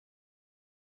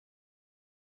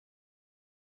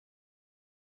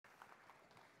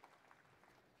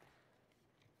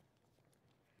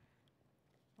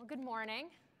Well, good morning.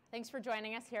 Thanks for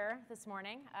joining us here this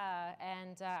morning.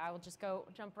 I will just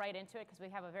jump right into it because we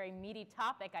have a very meaty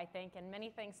topic, I think, and many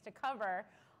things to cover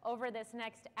over this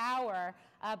next hour.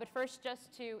 But first,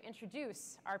 just to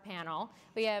introduce our panel,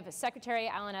 we have Secretary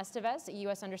Alan Estevez,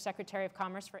 U.S. Undersecretary of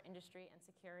Commerce for Industry and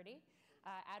Security,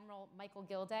 Admiral Michael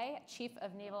Gilday, Chief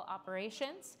of Naval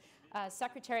Operations,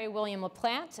 Secretary William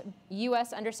LaPlante,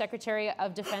 U.S. Undersecretary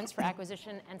of Defense for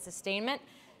Acquisition and Sustainment,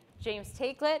 James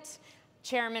Taiclet,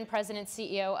 Chairman, President,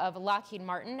 CEO of Lockheed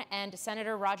Martin, and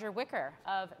Senator Roger Wicker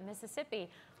of Mississippi.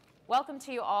 Welcome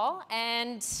to you all,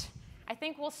 and I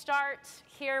think we'll start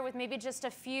here with maybe just a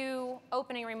few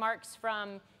opening remarks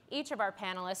from each of our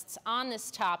panelists on this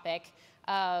topic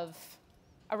of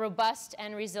a robust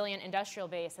and resilient industrial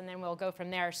base, and then we'll go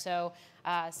from there. So,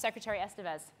 Secretary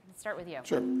Estevez, let's start with you.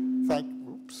 Sure.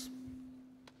 Oops.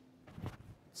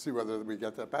 See whether we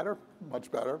get that better.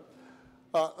 Much better.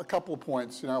 A couple of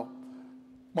points.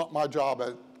 My job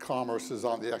at Commerce is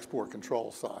on the export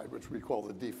control side, which we call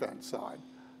the defense side.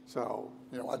 So,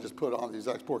 I just put on these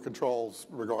export controls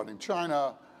regarding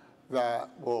China that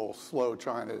will slow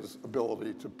China's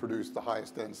ability to produce the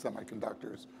highest end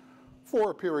semiconductors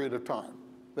for a period of time.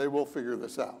 They will figure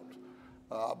this out.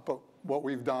 But what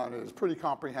we've done is pretty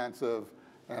comprehensive,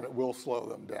 and it will slow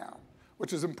them down,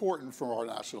 which is important for our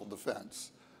national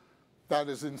defense. That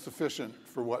is insufficient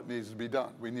for what needs to be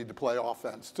done. We need to play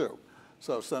offense, too.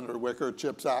 So Senator Wicker,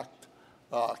 CHIPS Act,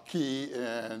 key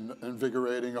in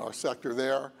invigorating our sector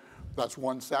there. That's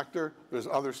one sector. There's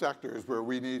other sectors where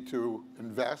we need to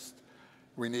invest.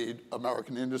 We need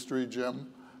American industry, Jim,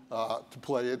 to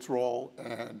play its role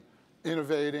in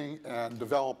innovating and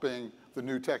developing the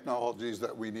new technologies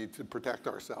that we need to protect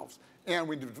ourselves. And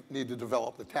we need to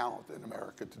develop the talent in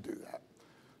America to do that.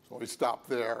 So we stop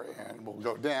there, and we'll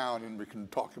go down, and we can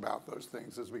talk about those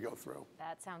things as we go through.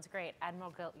 That sounds great.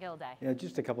 Admiral Gilday. Yeah,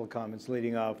 just a couple of comments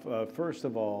leading off. First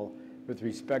of all, with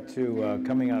respect to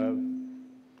coming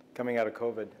out of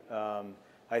COVID,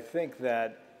 I think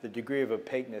that the degree of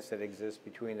opaqueness that exists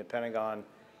between the Pentagon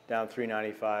down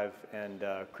 395 and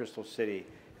Crystal City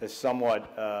is somewhat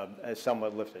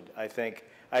lifted. I think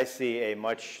I see a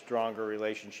much stronger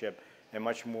relationship, a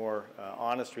much more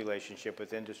honest relationship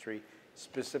with industry,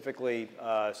 specifically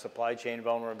supply chain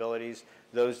vulnerabilities.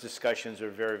 Those discussions are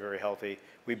very, very healthy.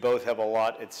 We both have a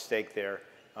lot at stake there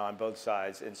on both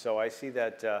sides. And so I see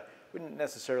that, wouldn't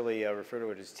necessarily refer to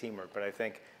it as teamwork, but I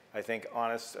think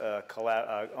honest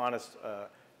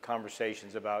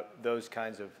conversations about those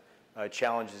kinds of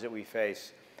challenges that we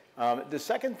face. The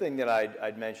second thing that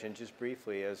I'd mention just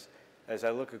briefly as I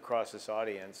look across this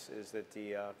audience is that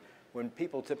when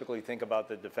people typically think about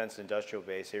the defense industrial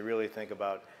base, they really think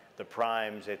about the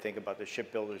primes, they think about the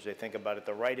shipbuilders, they think about at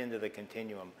the right end of the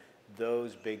continuum,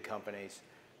 those big companies.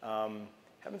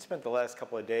 Haven't spent the last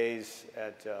couple of days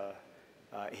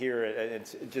here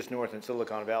just north in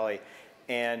Silicon Valley.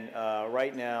 And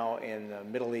right now in the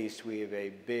Middle East, we have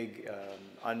a big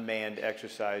unmanned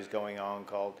exercise going on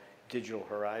called Digital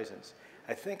Horizons.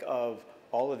 I think of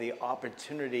all of the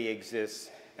opportunity exists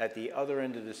at the other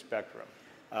end of the spectrum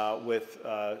with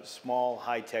small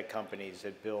high-tech companies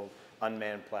that build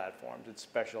unmanned platforms that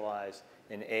specialize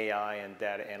in AI and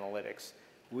data analytics.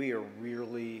 We are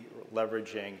really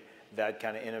leveraging that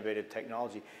kind of innovative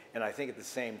technology. And I think at the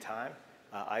same time,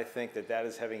 I think that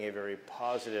is having a very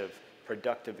positive,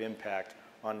 productive impact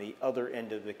on the other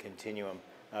end of the continuum,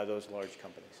 those large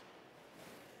companies.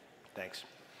 Thanks.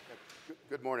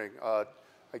 Good morning. I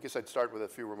guess I'd start with a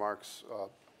few remarks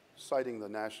citing the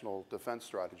National Defense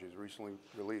Strategies recently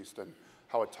released and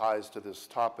how it ties to this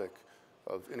topic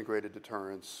of integrated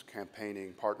deterrence,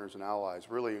 campaigning, partners and allies.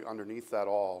 Really underneath that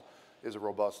all is a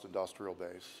robust industrial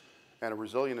base and a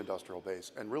resilient industrial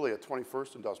base, and really a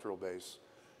 21st industrial base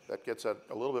that gets at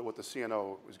a little bit what the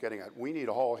CNO is getting at. We need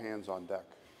all hands on deck.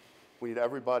 We need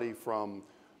everybody from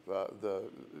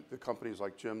the companies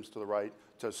like Jim's to the right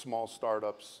to small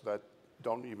startups that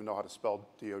don't even know how to spell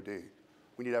DOD.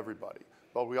 We need everybody.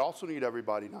 But we also need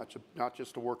everybody not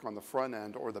just to work on the front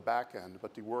end or the back end,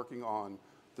 but to working on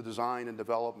the design and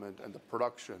development and the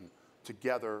production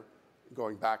together,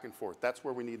 going back and forth. That's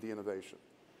where we need the innovation.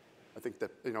 I think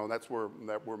that, that's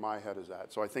where my head is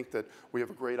at. So I think that we have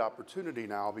a great opportunity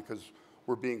now because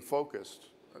we're being focused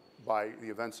by the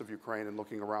events of Ukraine and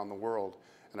looking around the world.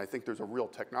 And I think there's a real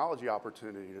technology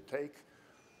opportunity to take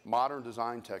modern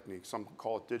design techniques, some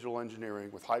call it digital engineering,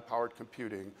 with high-powered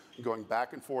computing, and going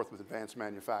back and forth with advanced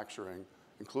manufacturing,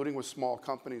 including with small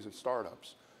companies and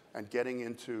startups, and getting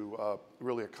into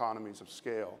really economies of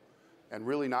scale. And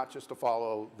really not just to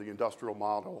follow the industrial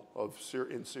model of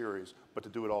in series, but to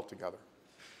do it all together.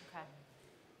 Okay.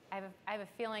 I have a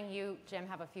feeling you, Jim,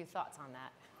 have a few thoughts on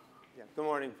that. Yeah. Good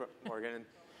morning, Morgan, and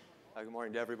good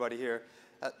morning to everybody here.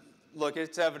 Look,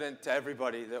 it's evident to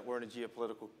everybody that we're in a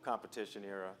geopolitical competition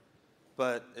era,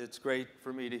 but it's great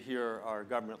for me to hear our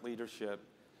government leadership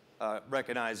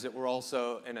recognize that we're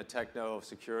also in a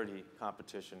techno-security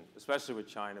competition, especially with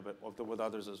China, but with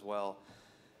others as well.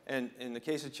 And in the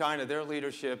case of China, their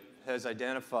leadership has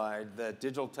identified that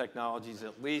digital technology is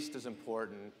at least as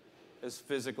important as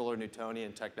physical or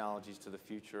Newtonian technologies to the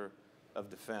future of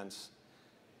defense.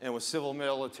 And with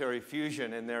civil-military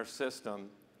fusion in their system,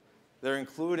 they're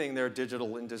including their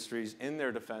digital industries in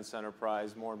their defense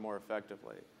enterprise more and more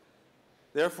effectively.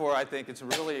 Therefore, I think it's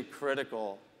really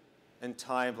critical and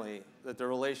timely that the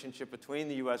relationship between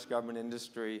the U.S. government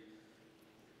industry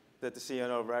that the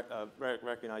CNO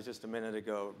recognized just a minute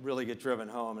ago really get driven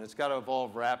home. And it's got to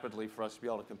evolve rapidly for us to be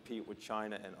able to compete with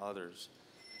China and others.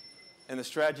 And the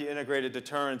strategy integrated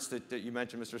deterrence that you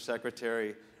mentioned, Mr.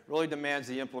 Secretary, really demands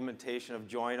the implementation of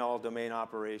joint all-domain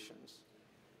operations.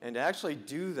 And to actually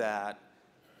do that,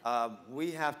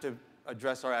 we have to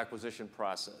address our acquisition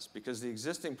process, because the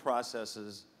existing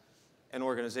processes and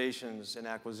organizations in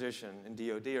acquisition in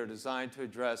DoD are designed to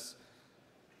address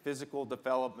physical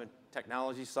development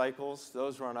technology cycles.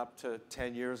 Those run up to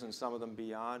 10 years and some of them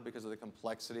beyond because of the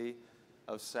complexity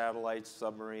of satellites,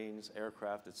 submarines,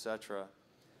 aircraft, et cetera.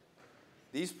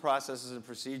 These processes and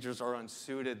procedures are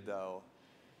unsuited, though,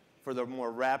 for the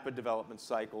more rapid development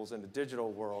cycles in the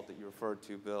digital world that you referred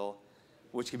to, Bill,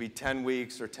 which can be 10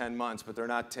 weeks or 10 months, but they're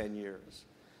not 10 years.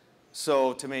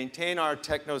 So to maintain our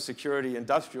techno-security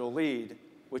industrial lead,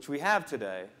 which we have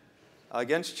today,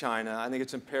 against China, I think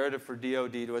it's imperative for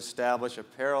DoD to establish a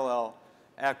parallel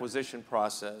acquisition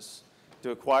process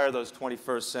to acquire those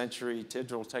 21st century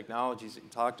digital technologies that you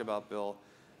talked about, Bill,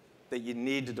 that you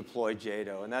need to deploy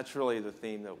JADO. And that's really the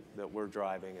theme that we're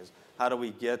driving, is how do we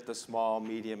get the small,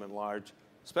 medium, and large,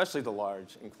 especially the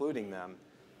large, including them,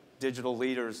 digital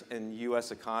leaders in the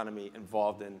U.S. economy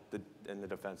involved in the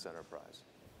defense enterprise.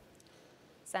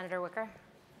 Senator Wicker.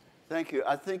 Thank you.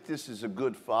 I think this is a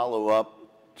good follow-up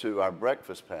to our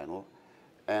breakfast panel,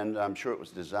 and I'm sure it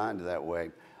was designed that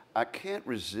way. I can't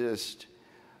resist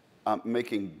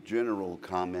making general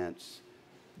comments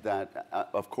that,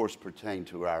 of course, pertain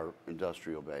to our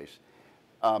industrial base.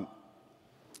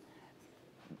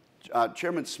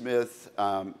 Chairman Smith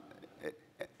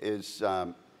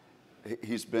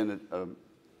he's been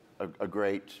a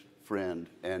great friend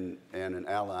and an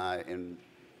ally in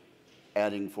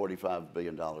adding $45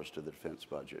 billion to the defense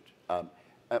budget.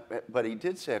 But he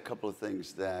did say a couple of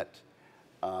things that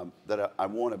I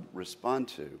want to respond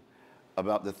to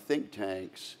about the think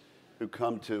tanks who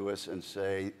come to us and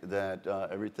say that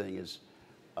everything is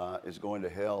going to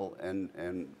hell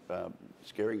and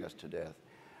scaring us to death.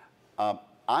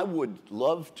 I would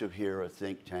love to hear a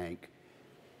think tank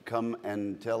come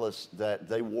and tell us that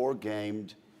they war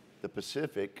gamed the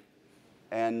Pacific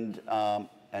and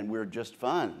we're just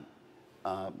fine.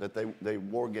 That they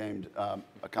war gamed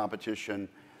a competition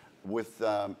with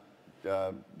the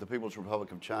People's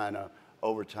Republic of China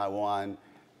over Taiwan,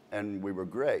 and we were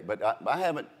great. But I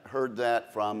haven't heard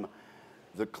that from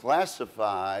the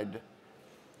classified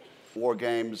war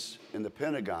games in the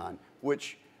Pentagon,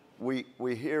 which we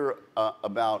hear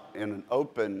about in an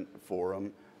open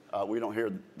forum. We don't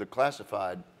hear the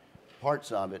classified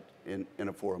parts of it in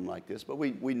a forum like this, but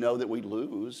we know that we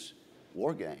lose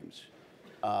war games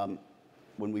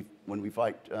when we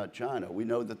fight China. We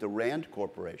know that the Rand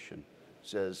Corporation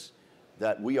says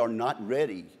that we are not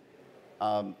ready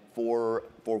for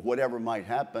whatever might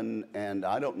happen, and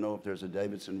I don't know if there's a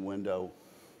Davidson window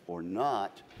or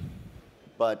not,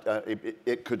 but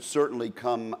it could certainly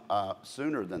come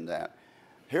sooner than that.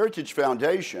 Heritage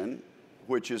Foundation,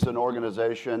 which is an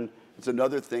organization, it's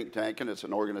another think tank, and it's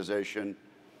an organization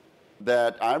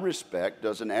that I respect,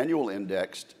 does an annual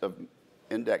index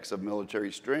of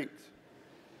military strength.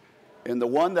 And the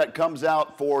one that comes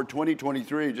out for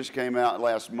 2023 just came out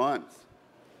last month.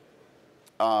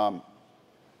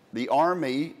 The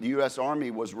Army, the U.S.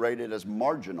 Army, was rated as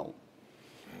marginal.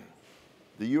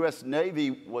 The U.S.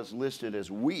 Navy was listed as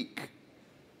weak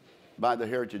by the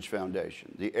Heritage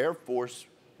Foundation. The Air Force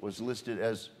was listed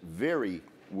as very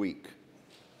weak.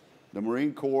 The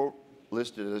Marine Corps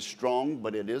listed as strong,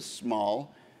 but it is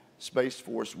small. Space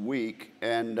Force weak,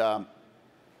 and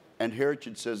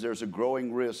Heritage says there's a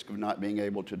growing risk of not being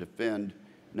able to defend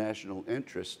national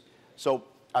interest. So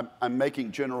I'm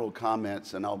making general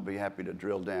comments, and I'll be happy to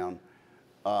drill down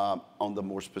on the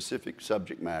more specific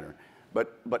subject matter.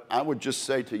 But I would just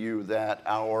say to you that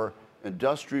our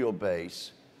industrial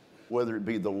base, whether it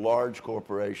be the large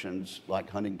corporations like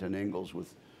Huntington Ingalls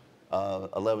with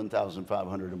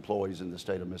 11,500 employees in the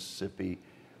state of Mississippi,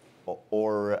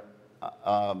 or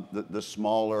the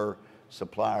smaller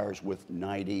suppliers with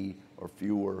 90 or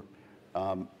fewer,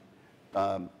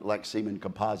 like Seaman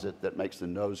Composite that makes the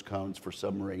nose cones for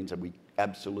submarines, and we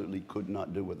absolutely could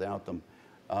not do without them.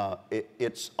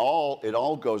 It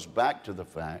all goes back to the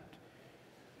fact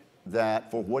that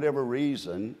for whatever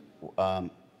reason,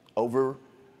 over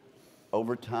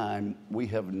time, we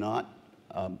have not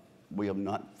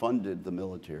funded the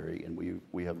military, and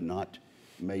we have not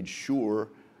made sure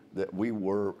that we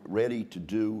were ready to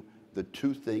do the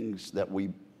two things that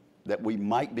we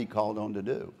might be called on to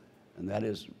do, and that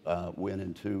is win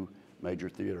in two major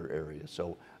theater areas.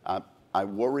 So I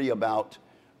worry about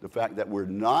the fact that we're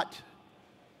not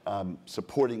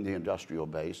supporting the industrial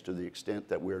base to the extent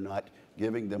that we're not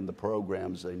giving them the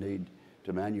programs they need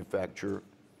to manufacture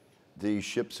the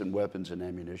ships and weapons and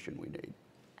ammunition we need.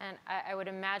 And I would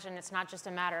imagine it's not just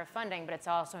a matter of funding, but it's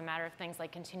also a matter of things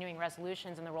like continuing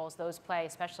resolutions and the roles those play,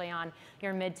 especially on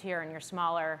your mid-tier and your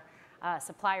smaller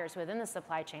suppliers within the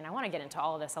supply chain. I want to get into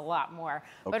all of this a lot more.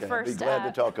 Okay, but first, I'd be glad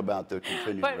to talk about the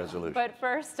continuing resolution. But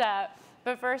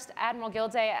first, Admiral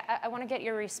Gilday, I want to get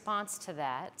your response to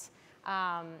that.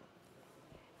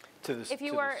 If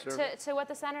you were to what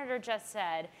the senator just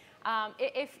said,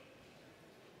 if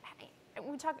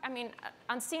we talk, I mean,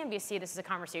 on CNBC, this is a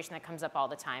conversation that comes up all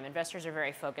the time. Investors are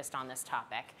very focused on this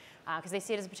topic because they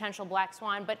see it as a potential black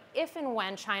swan. But if and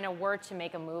when China were to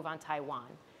make a move on Taiwan,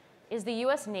 is the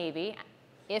U.S. Navy,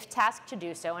 if tasked to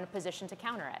do so, in a position to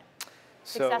counter it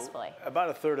successfully? So about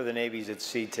a third of the Navy's at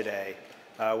sea today.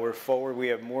 We're forward. We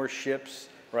have more ships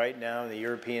right now in the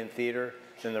European theater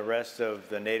than the rest of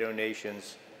the NATO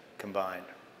nations combined.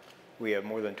 We have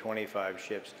more than 25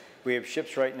 ships. We have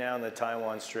ships right now in the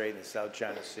Taiwan Strait and the South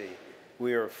China Sea.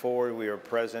 We are forward, we are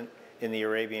present in the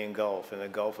Arabian Gulf, in the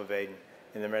Gulf of Aden,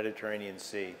 in the Mediterranean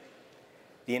Sea.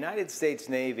 The United States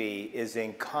Navy is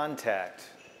in contact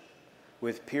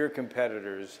with peer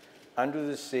competitors under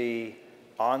the sea,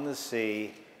 on the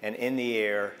sea, and in the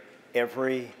air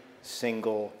every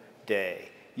single day.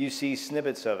 You see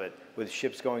snippets of it with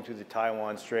ships going through the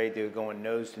Taiwan Strait. They're going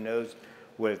nose to nose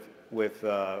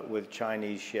with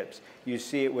Chinese ships. You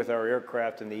see it with our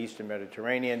aircraft in the Eastern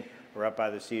Mediterranean or up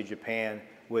by the Sea of Japan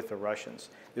with the Russians.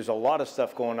 There's a lot of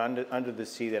stuff going under the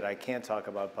sea that I can't talk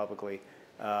about publicly,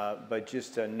 but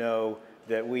just to know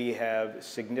that we have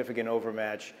significant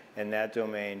overmatch in that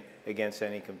domain against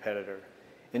any competitor.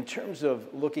 In terms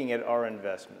of looking at our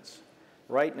investments,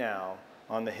 right now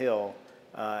on the Hill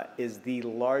is the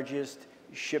largest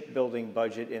shipbuilding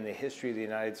budget in the history of the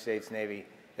United States Navy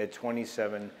at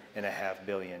 $27.5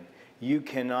 billion. You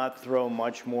cannot throw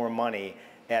much more money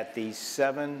at the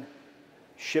 7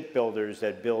 shipbuilders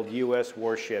that build U.S.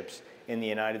 warships in the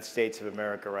United States of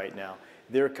America right now.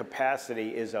 Their capacity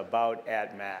is about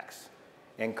at max,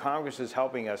 and Congress is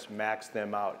helping us max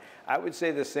them out. I would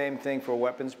say the same thing for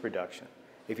weapons production.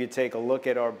 If you take a look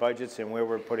at our budgets and where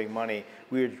we're putting money,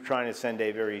 we're trying to send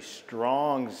a very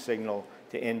strong signal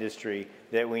to industry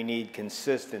that we need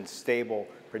consistent, stable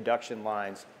production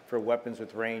lines for weapons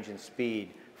with range and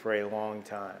speed for a long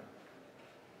time.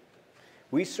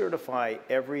 We certify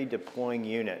every deploying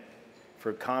unit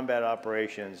for combat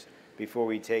operations before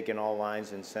we take in all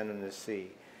lines and send them to sea.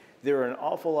 There are an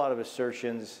awful lot of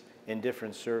assertions in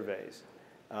different surveys.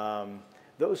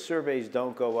 Those surveys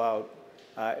don't go out.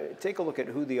 Take a look at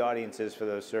who the audience is for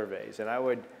those surveys, and I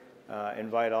would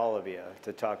invite all of you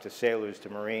to talk to sailors, to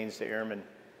Marines, to airmen,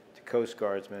 to Coast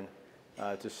Guardsmen,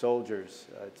 to soldiers,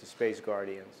 to Space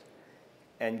Guardians,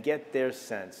 and get their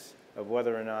sense of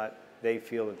whether or not they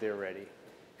feel that they're ready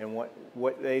and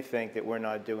what they think that we're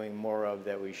not doing more of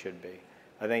that we should be.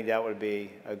 I think that would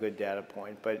be a good data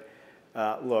point. But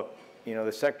look, you know,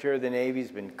 the Secretary of the Navy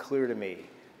has been clear to me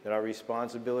that our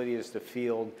responsibility is to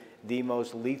field the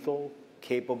most lethal,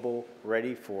 capable,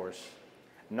 ready force,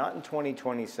 not in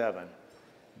 2027,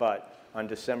 but on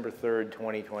December 3rd,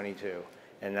 2022.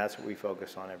 And that's what we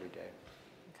focus on every day.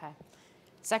 Okay.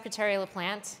 Secretary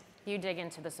LaPlante, you dig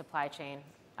into the supply chain.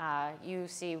 You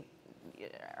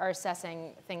are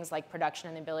assessing things like production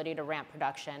and the ability to ramp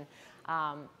production.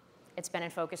 It's been in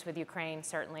focus with Ukraine,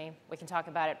 certainly. We can talk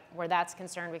about it where that's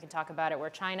concerned. We can talk about it where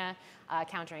China,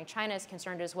 countering China is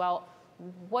concerned as well.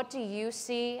 What do you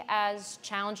see as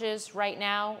challenges right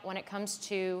now when it comes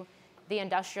to the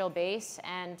industrial base?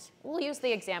 And we'll use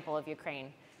the example of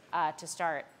Ukraine to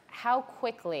start. How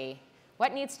quickly,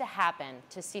 what needs to happen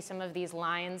to see some of these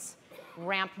lines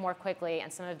ramp more quickly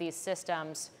and some of these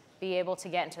systems be able to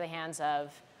get into the hands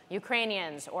of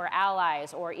Ukrainians or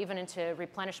allies or even into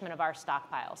replenishment of our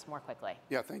stockpiles more quickly?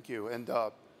 Yeah, thank you. And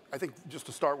I think just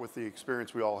to start with the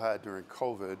experience we all had during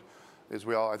COVID, is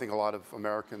I think a lot of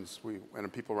Americans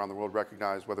and people around the world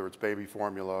recognize, whether it's baby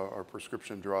formula or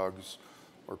prescription drugs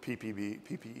or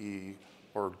PPE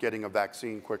or getting a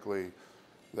vaccine quickly,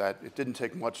 that it didn't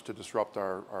take much to disrupt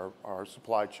our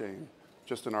supply chain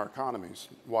just in our economies.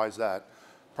 Why is that?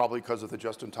 Probably because of the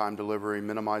just-in-time delivery,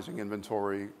 minimizing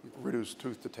inventory, reduced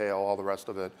tooth to tail, all the rest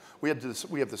of it. We have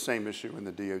the same issue in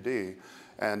the DoD,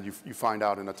 and you find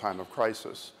out in a time of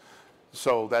crisis.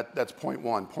 So that's point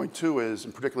one. Point two is,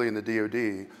 and particularly in the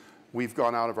DoD, we've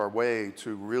gone out of our way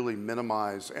to really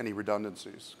minimize any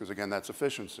redundancies, because again, that's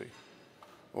efficiency.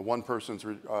 Well, one person's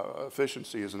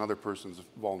efficiency is another person's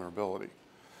vulnerability.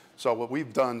 So what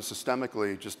we've done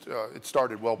systemically, it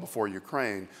started well before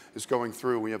Ukraine, is going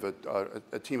through, we have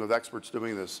a team of experts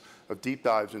doing this, of deep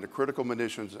dives into critical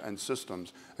munitions and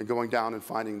systems, and going down and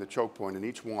finding the choke point in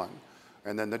each one.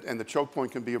 And then the choke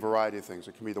point can be a variety of things.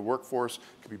 It can be the workforce,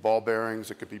 it could be ball bearings,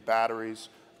 it could be batteries,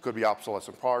 it could be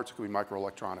obsolescent parts, it could be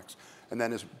microelectronics. And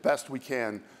then as best we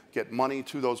can, get money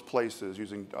to those places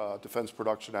using Defense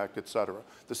Production Act, et cetera.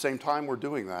 At the same time we're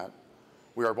doing that,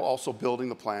 we are also building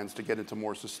the plans to get into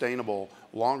more sustainable,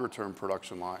 longer-term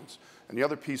production lines. And the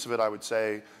other piece of it I would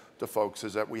say to folks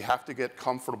is that we have to get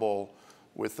comfortable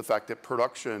with the fact that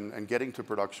production and getting to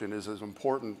production is as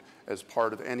important as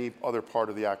part of any other part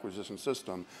of the acquisition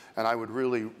system. And I would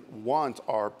really want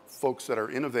our folks that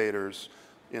are innovators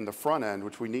in the front end,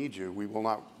 which we need you, we will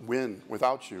not win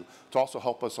without you, to also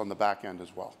help us on the back end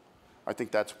as well. I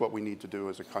think that's what we need to do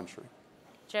as a country.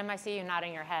 Jim, I see you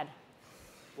nodding your head.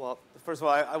 Well, first of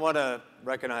all, I want to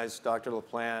recognize Dr.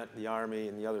 LaPlante, the Army,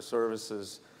 and the other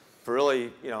services for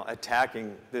really,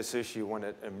 attacking this issue when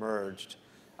it emerged.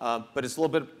 But it's a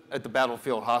little bit at the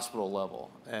battlefield hospital level,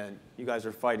 and you guys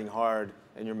are fighting hard,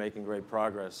 and you're making great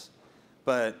progress.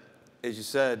 But as you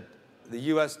said, the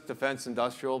U.S. Defense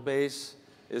Industrial Base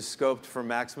is scoped for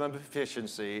maximum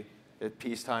efficiency at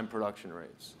peacetime production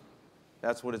rates.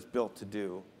 That's what it's built to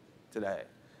do today.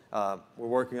 We're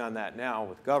working on that now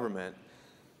with government,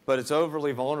 but it's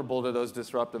overly vulnerable to those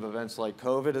disruptive events like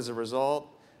COVID as a result,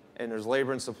 and there's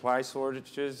labor and supply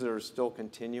shortages that are still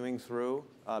continuing through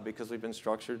because we've been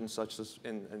structured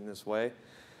in this way.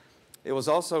 It was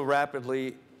also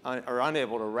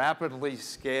unable to rapidly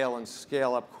scale and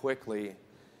scale up quickly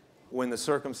when the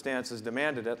circumstances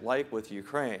demanded it, like with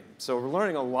Ukraine. So we're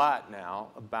learning a lot now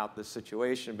about the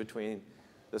situation between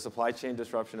the supply chain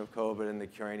disruption of COVID and the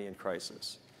Ukrainian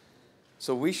crisis.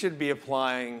 So we should be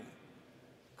applying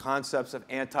concepts of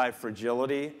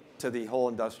anti-fragility to the whole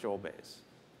industrial base.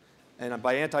 And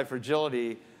by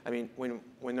anti-fragility, I mean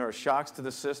when there are shocks to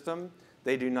the system,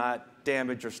 they do not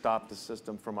damage or stop the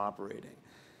system from operating.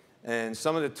 And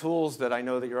some of the tools that I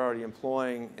know that you're already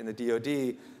employing in the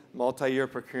DoD, multi-year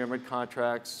procurement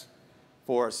contracts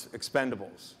for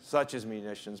expendables, such as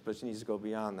munitions, but it needs to go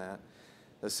beyond that.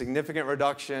 A significant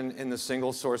reduction in the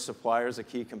single source suppliers of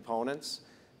key components,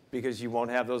 because you won't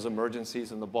have those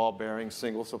emergencies in the ball bearing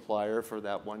single supplier for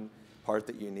that one part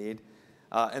that you need.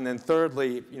 And then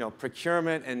thirdly,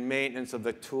 procurement and maintenance of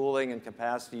the tooling and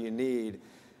capacity you need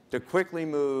to quickly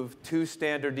move 2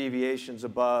 standard deviations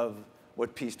above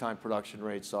what peacetime production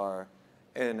rates are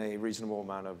in a reasonable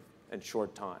amount of and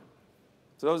short time.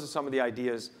 So those are some of the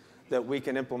ideas that we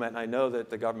can implement, and I know that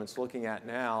the government's looking at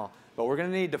now, but we're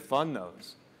going to need to fund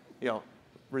those.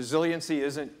 Resiliency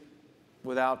isn't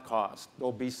without cost.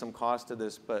 There'll be some cost to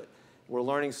this, but we're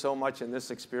learning so much in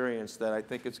this experience that I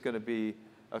think it's going to be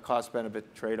a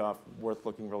cost-benefit trade-off worth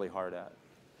looking really hard at.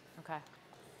 Okay.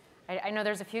 I know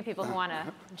there's a few people who want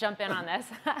to jump in on this.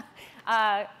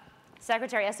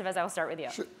 Secretary Estevez, I will start with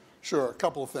you. Sure, a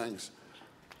couple of things.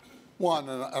 One,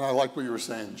 and I like what you were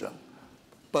saying, Jim,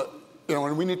 but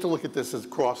and we need to look at this as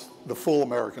across the full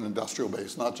American industrial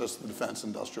base, not just the defense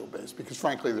industrial base, because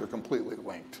frankly, they're completely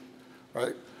linked,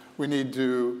 right? We need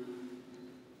to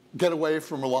get away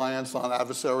from reliance on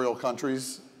adversarial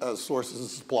countries as sources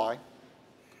of supply.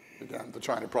 Again, the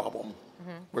China problem,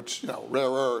 which, rare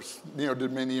earths,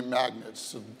 neodymium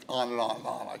magnets, on and on and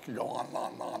on. I could go on and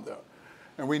on and on there.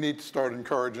 And we need to start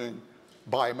encouraging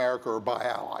buy America or buy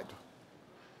allied.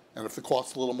 And if the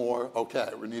cost's a little more, okay,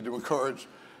 we need to encourage.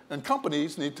 And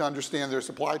companies need to understand their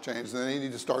supply chains, and they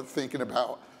need to start thinking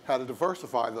about how to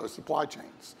diversify those supply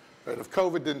chains. Right? If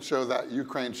COVID didn't show that,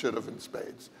 Ukraine should have in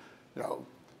spades.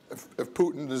 If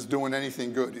Putin is doing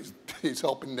anything good, he's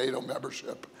helping NATO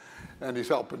membership, and he's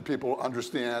helping people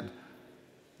understand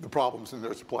the problems in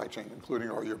their supply chain, including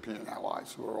our European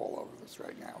allies who are all over this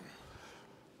right now.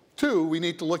 2, we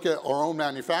need to look at our own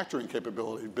manufacturing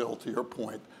capability, Bill, to your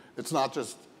point. It's not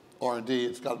just R&D,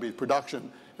 it's got to be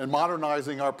production, and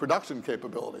modernizing our production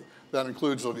capability. That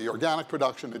includes the organic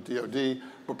production at DoD,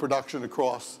 but production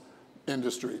across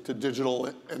industry to digital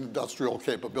and industrial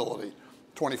capability,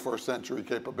 21st century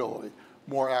capability,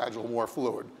 more agile, more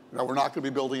fluid. Now, we're not going to be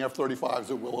building F-35s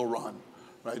that will run,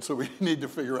 right? So we need to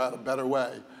figure out a better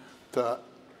way to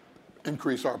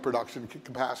increase our production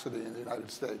capacity in the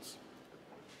United States.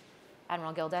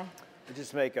 Admiral Gilday? I'll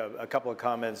just make a couple of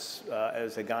comments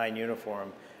as a guy in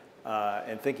uniform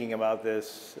and thinking about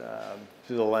this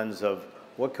through the lens of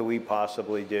what could we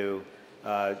possibly do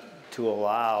to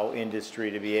allow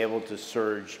industry to be able to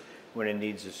surge when it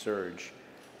needs to surge.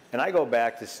 And I go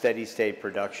back to steady state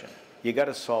production. You got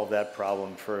to solve that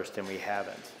problem first, and we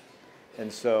haven't.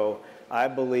 And so I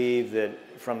believe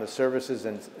that from the services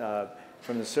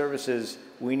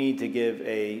we need to give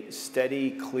a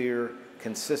steady, clear,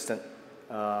 consistent,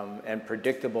 and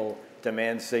predictable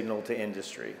demand signal to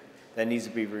industry that needs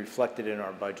to be reflected in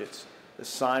our budgets. The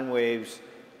sine waves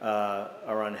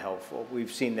are unhelpful.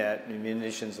 We've seen that in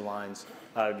munitions lines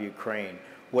out of Ukraine.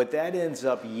 What that ends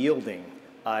up yielding,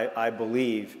 I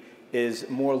believe, is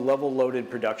more level-loaded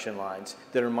production lines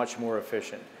that are much more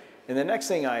efficient. And the next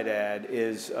thing I'd add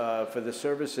is for the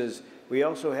services, we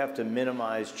also have to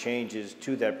minimize changes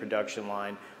to that production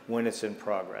line when it's in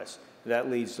progress.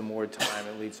 That leads to more time,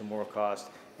 it leads to more cost,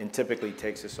 and typically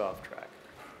takes us off track.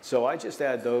 So I just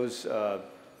add those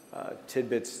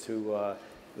tidbits to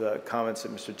the comments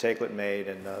that Mr. Takelet made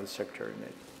and the Secretary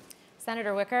made.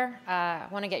 Senator Wicker, I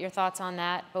want to get your thoughts on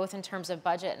that, both in terms of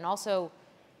budget and also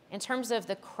in terms of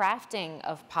the crafting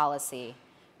of policy,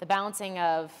 the balancing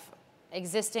of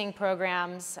existing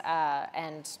programs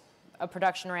and a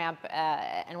production ramp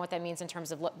and what that means in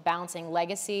terms of balancing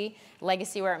legacy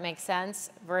where it makes sense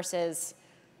versus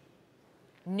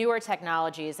newer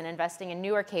technologies and investing in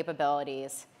newer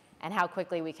capabilities and how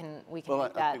quickly we can make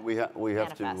that I think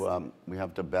we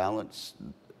have to balance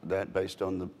that based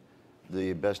on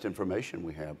the best information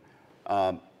we have.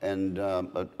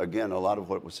 Again, a lot of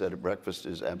what was said at breakfast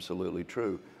is absolutely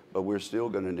true, but we're still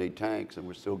going to need tanks, and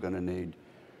we're still going to need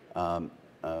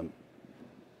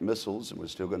missiles, and we're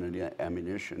still going to need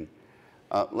ammunition.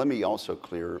 Let me also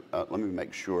let me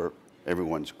make sure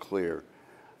everyone's clear.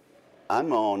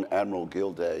 I'm on Admiral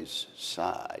Gilday's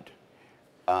side.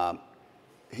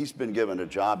 He's been given a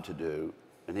job to do,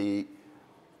 and he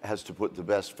has to put the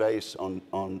best face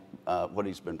on what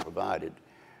he's been provided.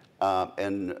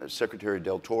 And Secretary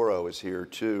Del Toro is here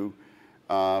too,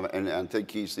 and I think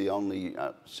he's the only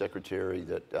secretary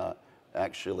that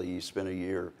actually spent a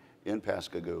year in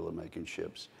Pascagoula making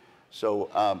ships. So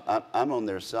I'm on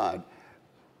their side.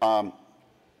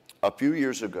 A few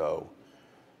years ago,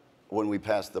 when we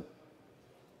passed the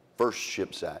first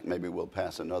Ships Act, maybe we'll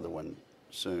pass another one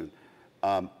soon,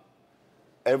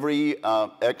 every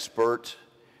expert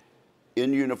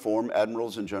in uniform,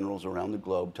 admirals and generals around the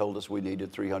globe, told us we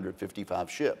needed 355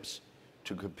 ships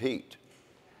to compete.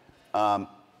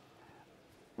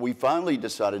 We finally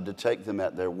decided to take them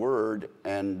at their word,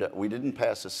 and we didn't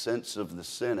pass a sense of the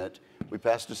Senate. We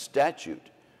passed a statute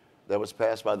that was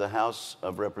passed by the House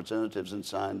of Representatives and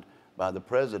signed by the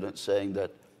President, saying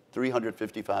that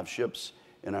 355 ships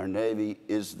in our Navy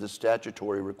is the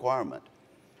statutory requirement.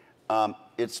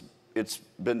 It's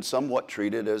been somewhat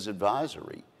treated as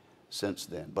advisory since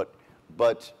then.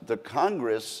 But the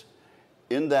Congress,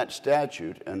 in that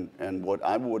statute, and what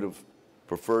I would have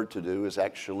preferred to do is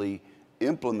actually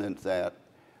implement that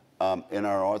in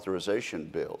our authorization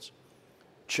bills.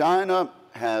 China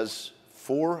has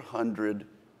 400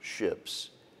 ships,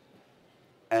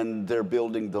 and they're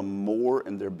building them more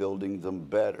and they're building them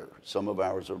better. Some of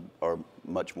ours are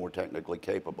much more technically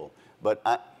capable. But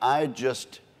I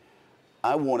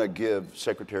want to give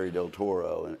Secretary Del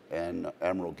Toro and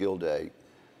Admiral Gilday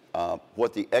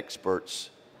what the experts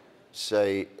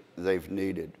say they've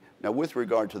needed. Now, with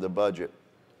regard to the budget,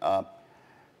 I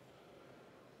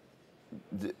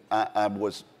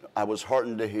was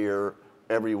heartened to hear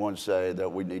everyone say that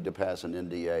we need to pass an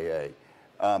NDAA.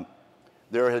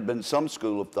 There had been some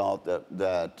school of thought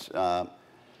that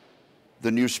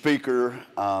the new speaker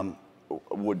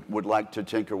would like to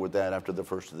tinker with that after the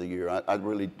first of the year. I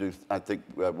really do. I think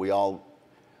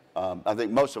I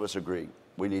think most of us agree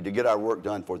we need to get our work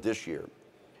done for this year,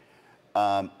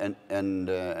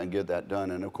 and get that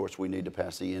done. And of course, we need to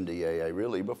pass the NDAA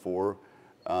really before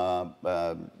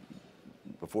the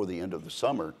end of the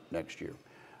summer next year.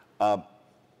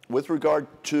 With regard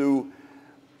to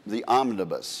the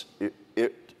omnibus,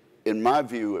 in my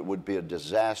view, it would be a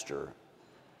disaster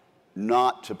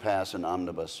not to pass an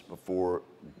omnibus before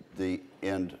the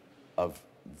end of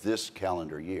this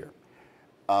calendar year.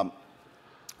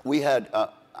 We had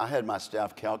I had my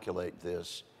staff calculate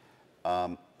this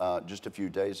just a few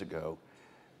days ago.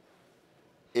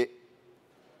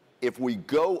 If we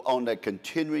go on a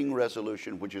continuing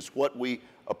resolution, which is what we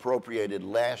appropriated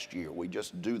last year, we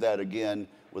just do that again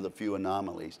with a few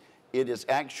anomalies, it is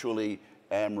actually,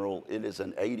 Admiral, it is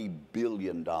an $80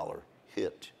 billion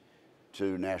hit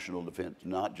to national defense,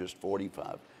 not just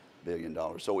 $45 billion.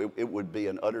 So it would be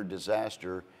an utter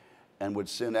disaster and would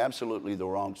send absolutely the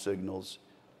wrong signals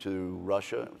to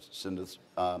Russia, send us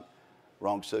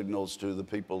wrong signals to the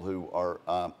people who are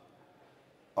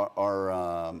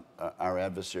our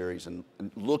adversaries and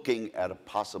looking at a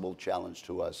possible challenge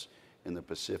to us in the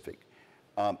Pacific.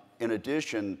 In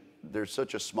addition, there's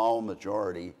such a small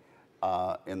majority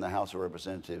in the House of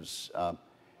Representatives,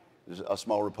 there's a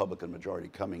small Republican majority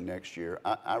coming next year.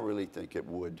 I really think it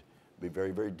would be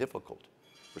very, very difficult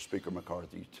for Speaker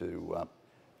McCarthy to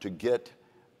get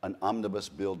an omnibus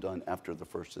bill done after the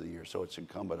first of the year. So it's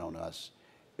incumbent on us,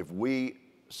 if we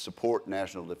support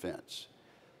national defense,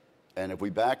 and if we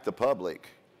back the public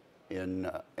in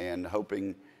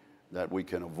hoping that we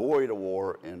can avoid a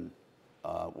war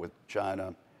with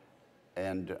China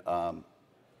and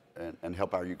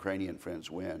help our Ukrainian friends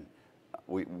win,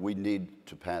 we need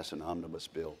to pass an omnibus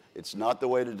bill. It's not the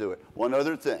way to do it. One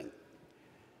other thing.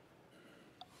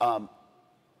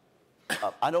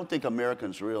 I don't think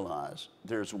Americans realize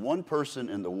there's one person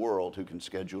in the world who can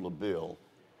schedule a bill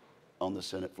on the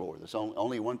Senate floor. There's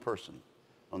only one person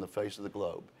on the face of the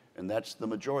globe, and that's the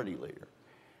majority leader.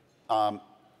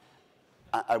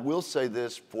 I will say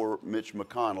this for Mitch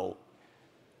McConnell.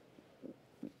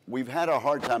 We've had a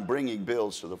hard time bringing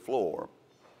bills to the floor,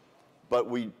 but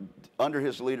under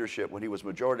his leadership, when he was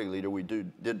majority leader, we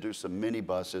did do some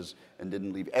minibuses and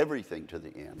didn't leave everything to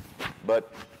the end.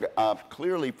 But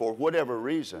clearly, for whatever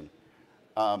reason,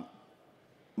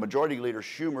 Majority Leader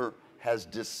Schumer has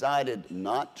decided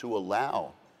not to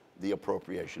allow the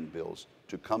appropriation bills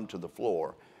to come to the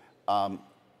floor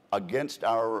against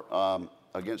our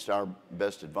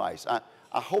best advice. I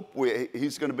hope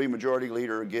he's going to be majority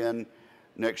leader again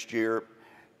next year,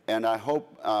 and I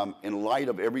hope in light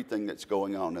of everything that's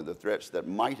going on and the threats that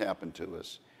might happen to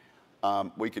us,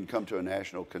 we can come to a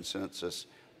national consensus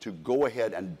to go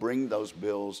ahead and bring those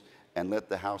bills and let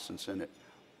the House and Senate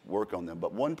work on them.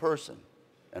 But one person,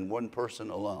 and one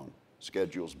person alone,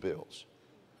 schedules bills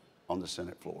on the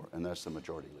Senate floor, and that's the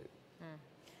majority leader.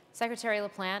 Secretary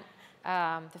LaPlante,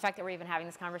 the fact that we're even having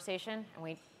this conversation, and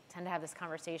we tend to have this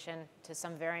conversation to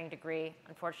some varying degree,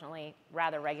 unfortunately,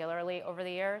 rather regularly over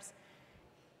the years,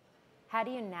 how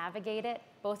do you navigate it,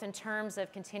 both in terms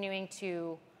of continuing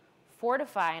to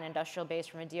fortify an industrial base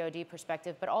from a DoD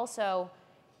perspective, but also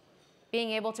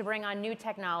being able to bring on new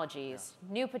technologies,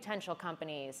 new potential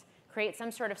companies, create some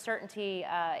sort of certainty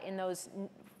in those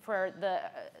for the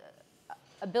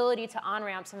ability to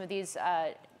on-ramp some of these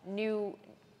new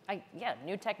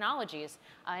technologies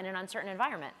in an uncertain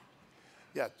environment?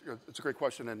 Yeah, it's a great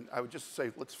question, and I would just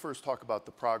say, let's first talk about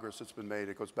the progress that's been made.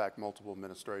 It goes back multiple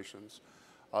administrations.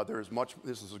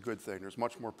 This is a good thing. There's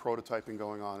much more prototyping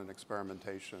going on and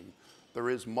experimentation. There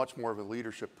is much more of a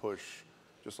leadership push,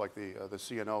 just like the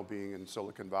CNO being in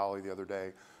Silicon Valley the other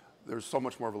day. There's so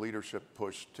much more of a leadership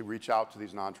push to reach out to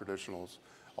these non-traditionals,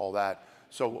 all that.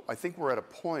 So I think we're at a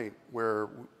point where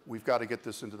we've got to get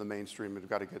this into the mainstream and we've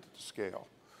got to get it to scale.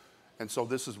 And so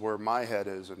this is where my head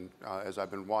is, and as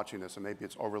I've been watching this, and maybe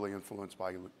it's overly influenced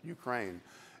by Ukraine,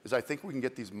 is I think we can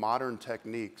get these modern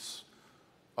techniques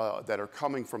that are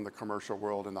coming from the commercial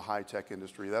world and the high-tech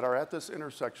industry that are at this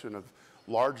intersection of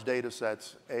large data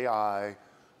sets, AI,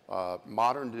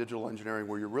 modern digital engineering,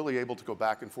 where you're really able to go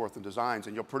back and forth in designs,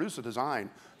 and you'll produce a design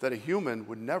that a human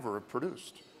would never have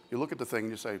produced. You look at the thing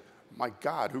and you say, my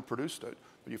God, who produced it?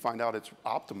 But you find out it's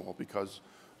optimal because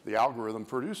the algorithm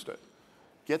produced it.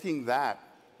 Getting that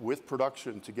with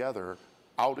production together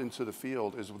out into the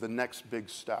field is the next big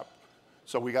step.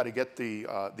 So we got to get the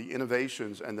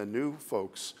innovations and the new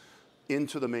folks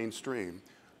into the mainstream.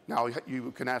 Now,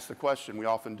 you can ask the question, we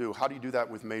often do, how do you do that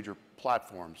with major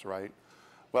platforms, right?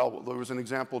 Well, there was an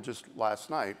example just last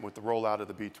night with the rollout of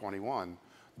the B-21.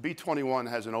 B-21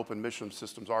 has an open mission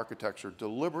systems architecture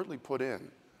deliberately put in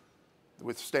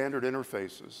with standard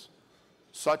interfaces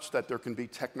such that there can be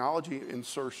technology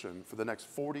insertion for the next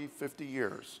 40, 50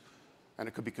 years, and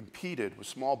it could be competed with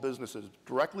small businesses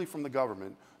directly from the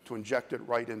government to inject it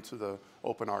right into the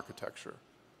open architecture.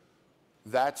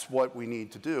 That's what we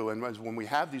need to do, and when we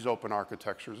have these open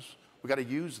architectures, we got to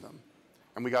use them.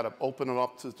 And we got to open it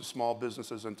up to small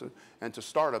businesses and to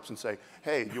startups and say,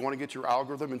 hey, you want to get your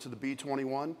algorithm into the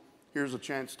B-21? Here's a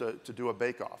chance to do a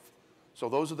bake-off. So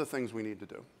those are the things we need to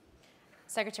do.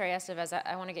 Secretary Estevez,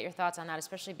 I want to get your thoughts on that,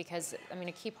 especially because, I mean,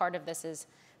 a key part of this is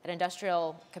that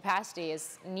industrial capacity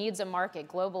needs a market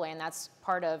globally, and that's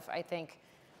part of, I think,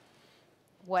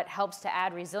 what helps to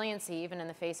add resiliency even in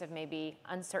the face of maybe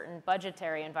uncertain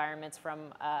budgetary environments from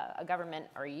a government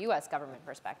or a U.S. government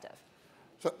perspective.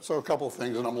 So a couple of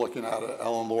things, and I'm looking at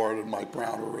Ellen Lord and Mike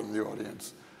Brown who are in the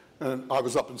audience. And I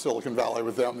was up in Silicon Valley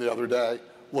with them the other day,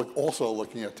 also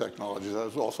looking at technologies. I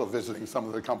was also visiting some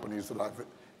of the companies that I've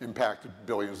impacted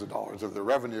billions of dollars of their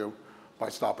revenue by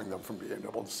stopping them from being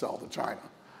able to sell to China.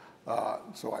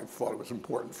 So I thought it was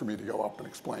important for me to go up and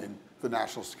explain the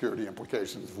national security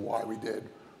implications of why we did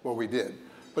what we did.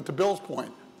 But to Bill's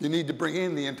point, you need to bring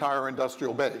in the entire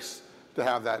industrial base to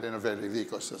have that innovative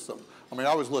ecosystem. I mean,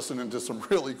 I was listening to some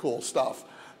really cool stuff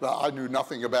that I knew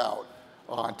nothing about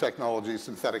on technology,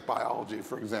 synthetic biology,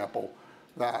 for example,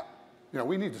 that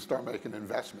we need to start making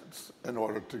investments in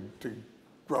order to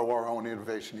grow our own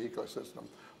innovation ecosystem.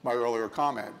 My earlier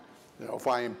comment, if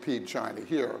I impede China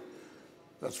here,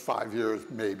 that's 5 years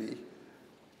maybe.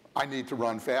 I need to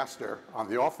run faster on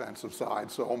the offensive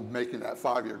side, so I'm making that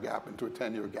 5-year gap into a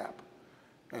 10-year gap.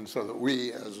 And so that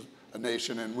we as a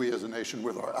nation, and we as a nation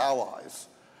with our allies,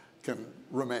 can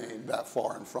remain that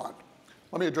far in front.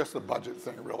 Let me address the budget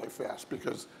thing really fast,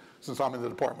 because since I'm in the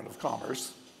Department of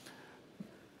Commerce,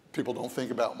 people don't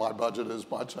think about my budget as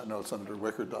much. I know Senator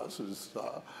Wicker does.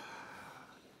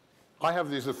 I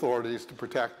have these authorities to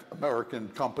protect American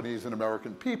companies and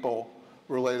American people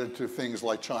related to things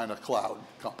like China cloud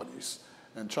companies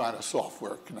and China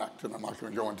Software Connect, and I'm not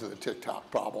going to go into the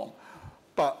TikTok problem.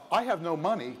 But I have no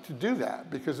money to do that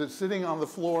because it's sitting on the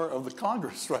floor of the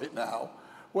Congress right now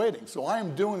waiting. So I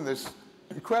am doing this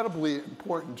incredibly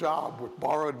important job with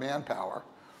borrowed manpower,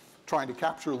 trying to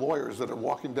capture lawyers that are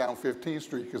walking down 15th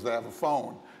Street because they have a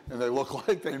phone and they look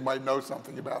like they might know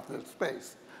something about this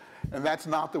space. And that's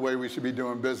not the way we should be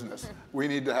doing business. We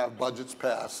need to have budgets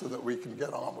passed so that we can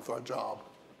get on with our job.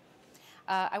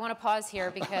 I want to pause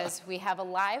here because we have a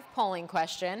live polling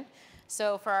question.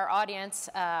 So for our audience,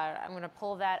 I'm going to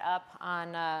pull that up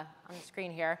on the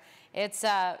screen here.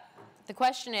 The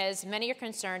question is, many are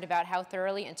concerned about how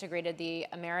thoroughly integrated the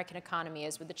American economy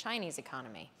is with the Chinese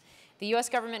economy. The U.S.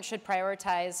 government should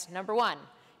prioritize, number 1,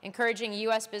 encouraging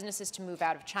U.S. businesses to move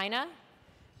out of China,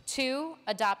 2,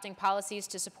 adopting policies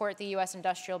to support the U.S.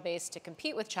 industrial base to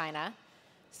compete with China,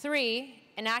 3,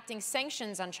 enacting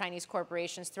sanctions on Chinese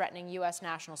corporations threatening U.S.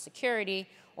 national security,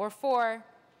 or 4,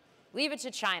 leave it to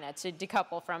China to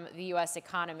decouple from the U.S.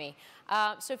 economy.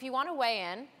 So if you want to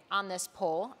weigh in on this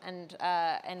poll and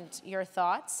your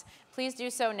thoughts, please do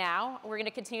so now. We're going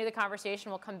to continue the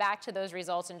conversation. We'll come back to those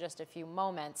results in just a few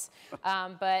moments.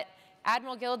 But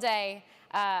Admiral Gilday,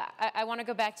 I want to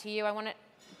go back to you. I want to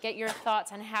get your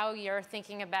thoughts on how you're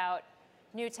thinking about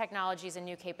new technologies and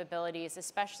new capabilities,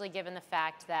 especially given the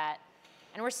fact that,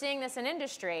 and we're seeing this in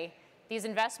industry, these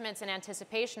investments in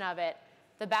anticipation of it,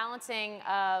 the balancing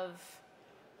of,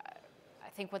 I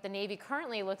think, what the Navy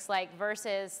currently looks like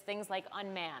versus things like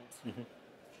unmanned. Mm-hmm.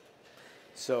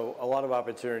 So a lot of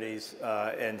opportunities,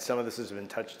 and some of this has been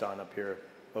touched on up here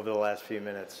over the last few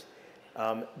minutes.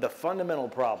 The fundamental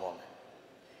problem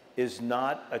is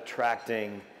not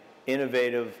attracting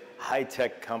innovative,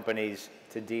 high-tech companies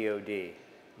to DoD.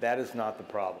 That is not the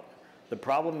problem. The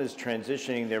problem is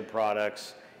transitioning their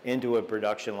products into a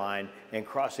production line and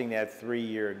crossing that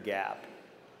 3-year gap.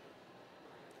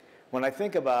 When I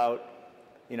think about,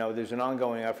 there's an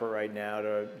ongoing effort right now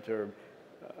to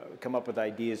come up with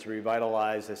ideas to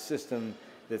revitalize a system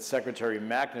that Secretary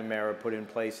McNamara put in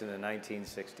place in the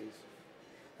 1960s.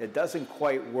 It doesn't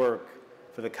quite work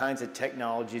for the kinds of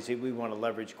technologies that we want to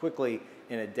leverage quickly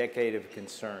in a decade of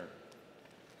concern.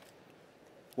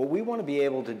 What we want to be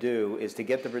able to do is to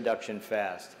get the production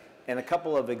fast. And a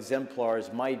couple of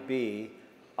exemplars might be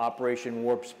Operation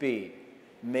Warp Speed,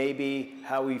 maybe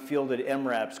how we fielded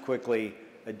MRAPs quickly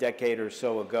a decade or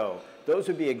so ago. Those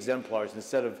would be exemplars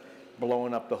instead of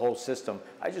blowing up the whole system.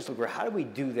 I just look for how do we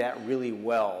do that really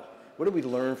well? What do we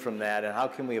learn from that, and how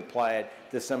can we apply it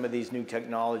to some of these new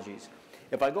technologies?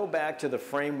 If I go back to the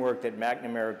framework that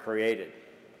McNamara created,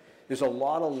 there's a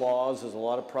lot of laws, there's a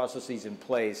lot of processes in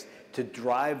place to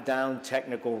drive down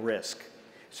technical risk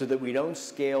so that we don't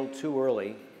scale too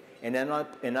early and end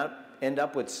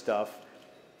up with stuff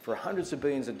for hundreds of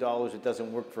billions of dollars that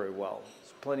doesn't work very well.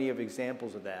 There's plenty of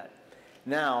examples of that.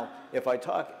 Now, if I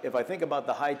think about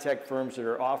the high-tech firms that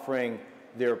are offering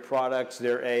their products,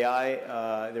 their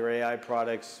AI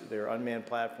products, their unmanned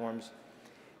platforms,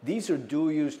 these are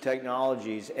dual-use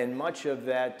technologies, and much of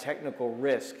that technical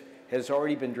risk has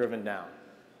already been driven down.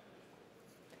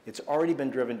 It's already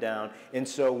been driven down, and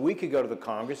so we could go to the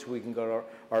Congress, we can go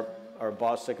to our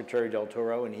boss, Secretary Del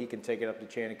Toro, and he can take it up the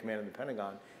chain of command of the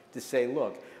Pentagon, to say,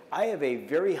 look, I have a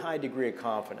very high degree of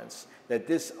confidence that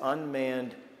this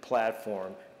unmanned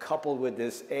platform, coupled with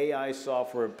this AI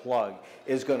software plug,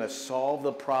 is going to solve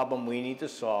the problem we need to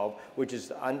solve, which is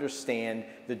to understand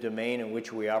the domain in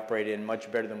which we operate in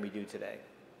much better than we do today.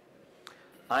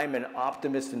 I'm an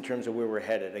optimist in terms of where we're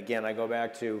headed. Again, I go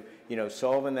back to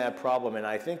solving that problem, and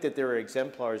I think that there are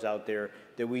exemplars out there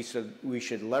that we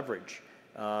should leverage,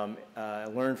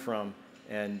 learn from,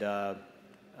 and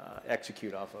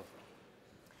execute off of.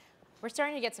 We're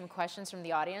starting to get some questions from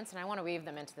the audience, and I want to weave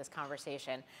them into this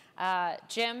conversation.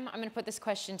 Jim, I'm going to put this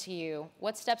question to you.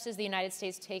 What steps is the United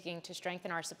States taking to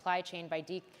strengthen our supply chain by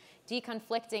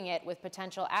deconflicting it with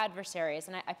potential adversaries?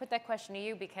 And I put that question to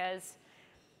you because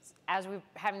as we're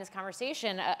having this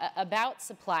conversation about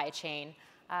supply chain,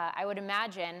 I would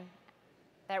imagine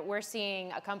that we're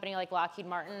seeing a company like Lockheed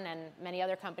Martin and many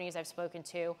other companies I've spoken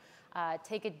to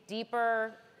take a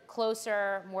deeper,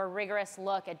 closer, more rigorous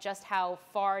look at just how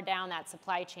far down that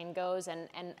supply chain goes and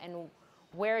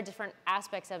where different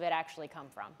aspects of it actually come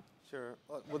from. Sure.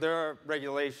 Well, there are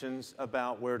regulations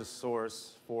about where to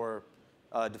source for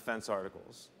defense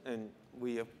articles, and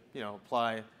we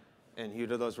apply and adhere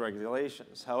to those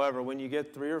regulations. However, when you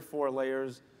get 3 or 4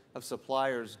 layers of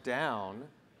suppliers down,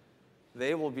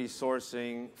 they will be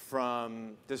sourcing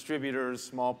from distributors,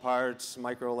 small parts,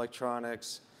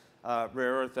 microelectronics,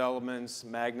 rare earth elements,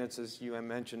 magnets, as you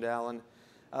mentioned, Alan.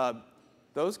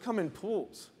 Those come in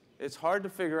pools. It's hard to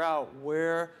figure out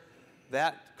where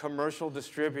that commercial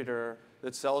distributor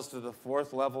that sells to the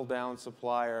 4th level down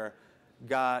supplier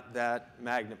got that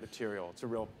magnet material. It's a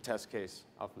real test case,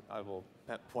 I will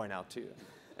point out to you.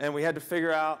 And we had to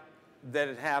figure out that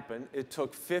it happened. It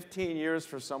took 15 years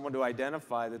for someone to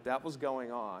identify that that was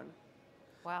going on.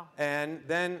 Wow. And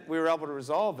then we were able to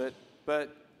resolve it,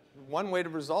 but one way to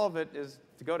resolve it is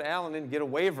to go to Alan and get a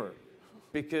waiver,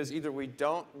 because either we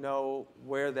don't know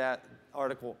where that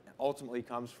article ultimately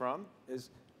comes from,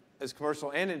 as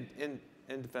commercial and in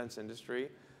defense industry,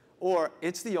 or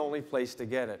it's the only place to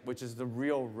get it, which is the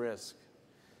real risk.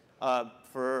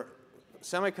 For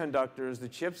semiconductors, the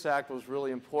CHIPS Act was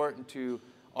really important to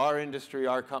our industry,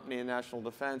 our company, and national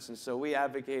defense, and so we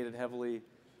advocated heavily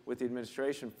with the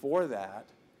administration for that,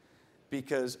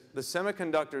 because the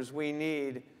semiconductors we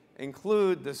need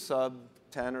include the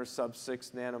sub-10 or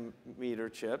sub-6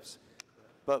 nanometer chips,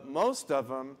 but most of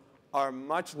them are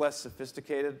much less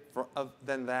sophisticated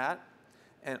than that,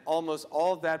 and almost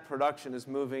all of that production is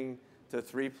moving to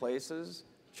 3 places: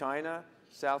 China,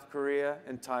 South Korea,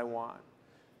 and Taiwan.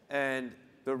 And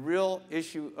the real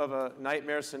issue of a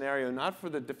nightmare scenario, not for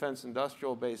the defense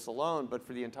industrial base alone, but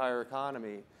for the entire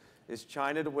economy, is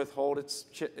China to withhold its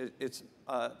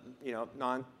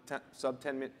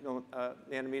sub-10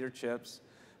 nanometer chips,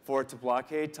 for it to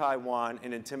blockade Taiwan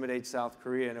and intimidate South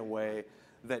Korea in a way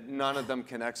that none of them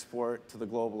can export to the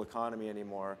global economy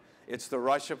anymore. It's the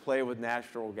Russia play with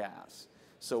natural gas.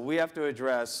 So we have to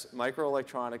address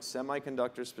microelectronics,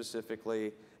 semiconductors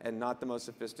specifically, and not the most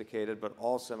sophisticated, but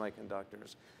all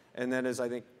semiconductors. And then, as I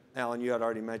think, Alan, you had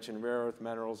already mentioned, rare earth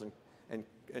minerals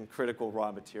and critical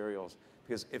raw materials.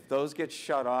 Because if those get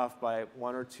shut off by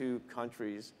 1 or 2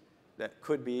 countries that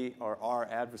could be or are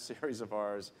adversaries of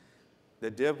ours,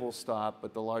 the DIB will stop,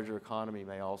 but the larger economy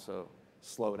may also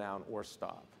slow down or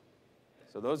stop.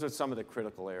 So those are some of the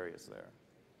critical areas there.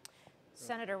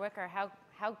 Senator Wicker, how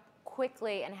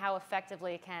quickly and how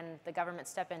effectively can the government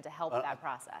step in to help that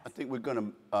process? I think we're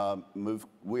going to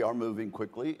we are moving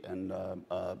quickly, and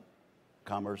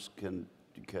Commerce can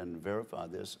verify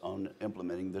this on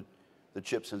implementing the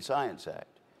CHIPS and Science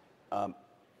Act.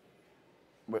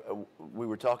 We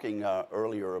were talking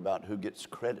earlier about who gets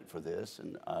credit for this,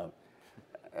 and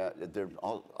there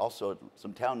are also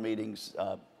some town meetings,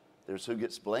 there's who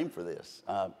gets blamed for this,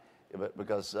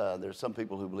 because there's some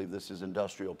people who believe this is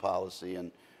industrial policy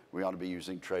and we ought to be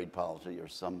using trade policy or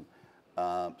some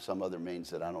other means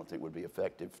that I don't think would be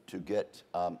effective to get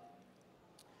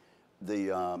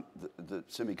the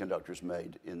semiconductors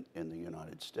made in the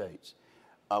United States.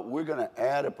 We're going to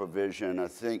add a provision, I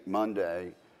think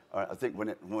Monday, or I think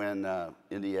when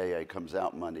NDAA comes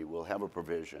out Monday, we'll have a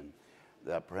provision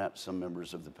that perhaps some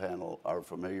members of the panel are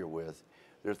familiar with.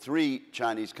 There are 3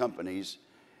 Chinese companies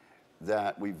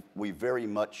that we very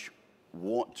much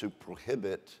want to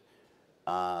prohibit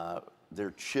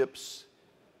their chips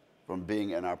from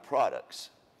being in our products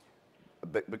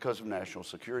because of national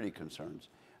security concerns.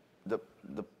 The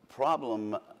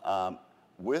problem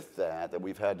with that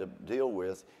we've had to deal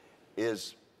with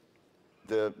is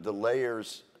the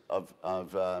layers of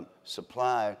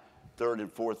supply, 3rd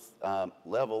and 4th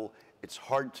level. It's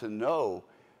hard to know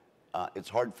it's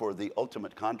hard for the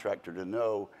ultimate contractor to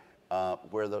know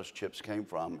where those chips came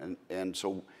from. And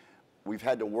so we've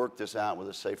had to work this out with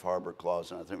a safe harbor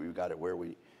clause, and I think we've got it where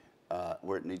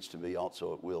it needs to be.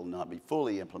 Also, it will not be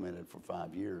fully implemented for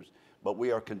 5 years. But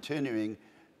we are continuing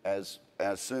as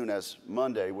soon as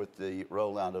Monday with the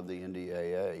rollout of the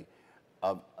NDAA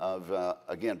of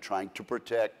again, trying to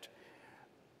protect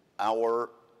our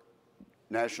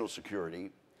national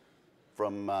security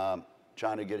from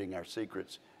China getting our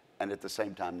secrets, and at the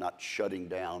same time not shutting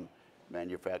down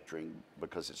manufacturing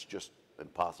because it's just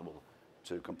impossible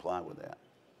to comply with that.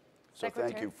 So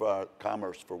Secretary? thank you for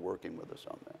Commerce for working with us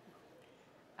on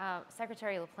that.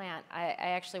 Secretary LaPlante, I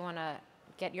actually want to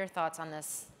get your thoughts on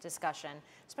this discussion,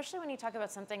 especially when you talk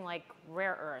about something like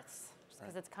rare earths,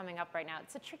 because it's coming up right now.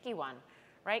 It's a tricky one,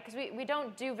 right? Because we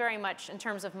don't do very much in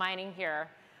terms of mining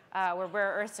here where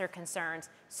rare earths are concerned.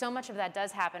 So much of that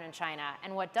does happen in China,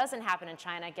 and what doesn't happen in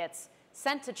China gets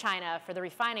sent to China for the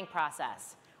refining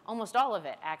process, almost all of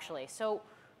it, actually. So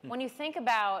when you think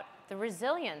about the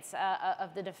resilience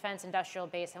of the defense industrial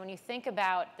base, and when you think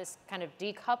about this kind of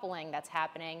decoupling that's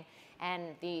happening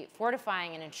and the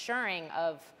fortifying and ensuring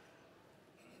of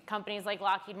companies like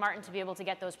Lockheed Martin to be able to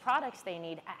get those products they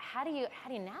need, how do you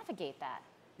navigate that?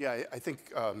 Yeah, I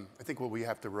think what we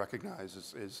have to recognize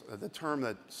is the term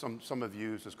that some have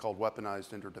used is called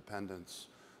weaponized interdependence,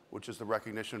 which is the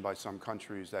recognition by some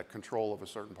countries that control of a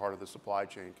certain part of the supply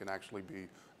chain can actually be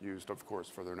used, of course,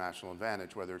 for their national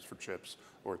advantage, whether it's for chips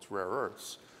or it's rare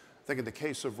earths. I think in the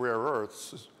case of rare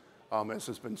earths, as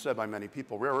has been said by many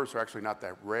people, rare earths are actually not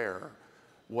that rare.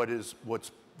 What's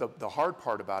the hard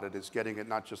part about it is getting it,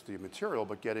 not just the material,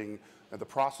 but getting the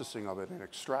processing of it and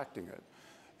extracting it.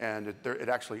 And it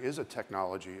actually is a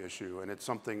technology issue, and it's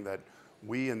something that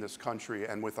we in this country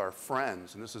and with our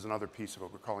friends, and this is another piece of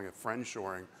what we're calling it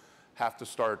friendshoring, have to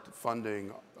start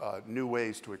funding new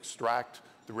ways to extract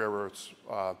the rare earths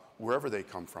wherever they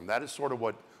come from. That is sort of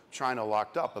what China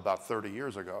locked up about 30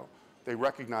 years ago. They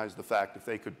recognized the fact if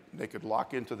they could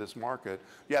lock into this market.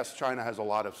 Yes, China has a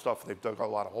lot of stuff. They've dug a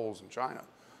lot of holes in China.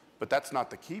 But that's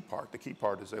not the key part. The key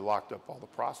part is they locked up all the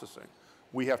processing.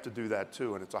 We have to do that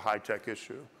too, and it's a high-tech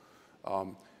issue.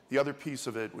 The other piece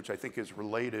of it, which I think is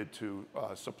related to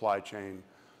supply chain,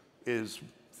 is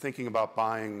thinking about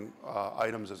buying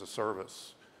items as a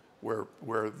service, where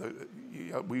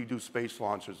we do space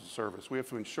launch as a service. We have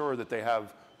to ensure that they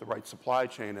have the right supply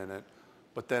chain in it,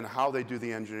 but then how they do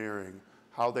the engineering,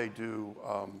 how they do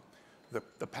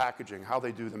the packaging, how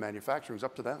they do the manufacturing is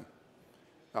up to them.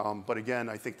 But again,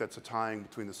 I think that's a tying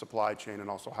between the supply chain and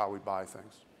also how we buy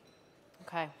things.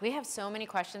 Okay, we have so many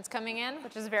questions coming in,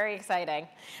 which is very exciting.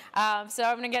 So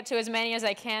I'm going to get to as many as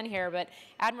I can here, but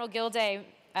Admiral Gilday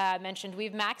mentioned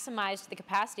we've maximized the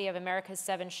capacity of America's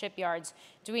 7 shipyards.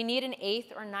 Do we need an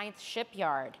 8th or 9th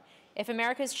shipyard? If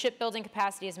America's shipbuilding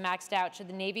capacity is maxed out, should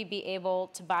the Navy be able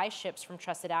to buy ships from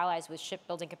trusted allies with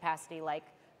shipbuilding capacity like,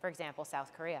 for example,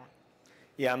 South Korea?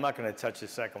 Yeah, I'm not going to touch the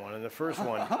second one. And the first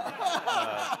one,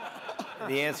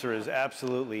 the answer is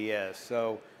absolutely yes.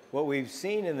 So what we've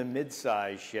seen in the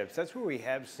mid-size ships, that's where we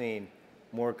have seen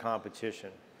more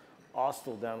competition.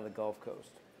 Austal down to the Gulf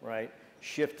Coast, right?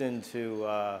 Shifting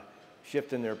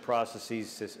their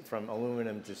processes from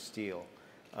aluminum to steel.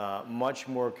 Much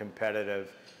more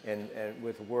competitive and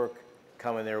with work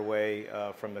coming their way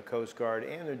from the Coast Guard,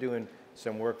 and they're doing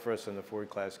some work for us on the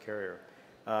Ford-class carrier.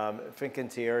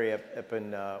 Fincantieri up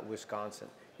in Wisconsin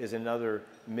is another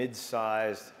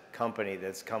mid-sized company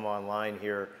that's come online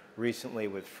here recently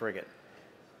with Frigate.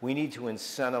 We need to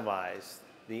incentivize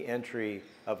the entry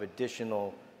of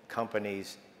additional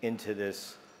companies into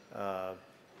this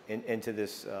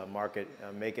market,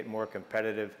 make it more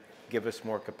competitive, give us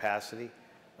more capacity.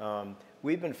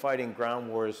 We've been fighting ground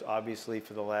wars, obviously,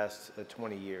 for the last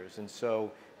 20 years. And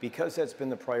so because that's been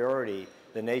the priority,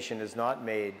 the nation has not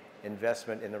made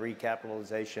investment in the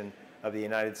recapitalization of the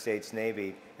United States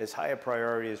Navy as high a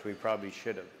priority as we probably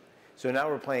should have. So now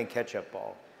we're playing catch-up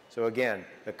ball. So again,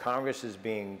 the Congress is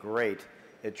being great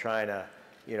at trying to,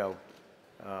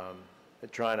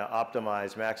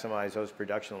 optimize, maximize those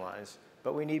production lines.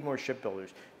 But we need more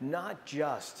shipbuilders, not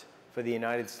just for the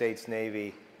United States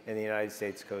Navy and the United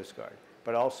States Coast Guard,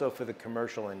 but also for the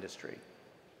commercial industry.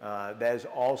 That is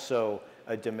also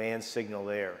a demand signal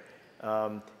there.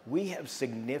 We have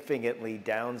significantly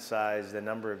downsized the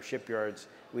number of shipyards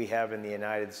we have in the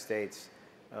United States.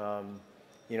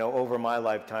 Over my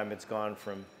lifetime, it's gone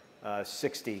from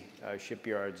 60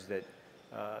 shipyards that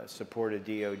supported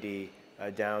DoD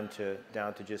down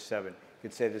to just 7. You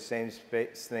could say the same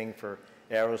thing for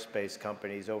aerospace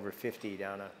companies, over 50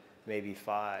 down to maybe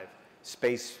 5.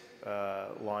 Space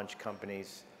launch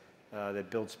companies, that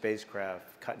build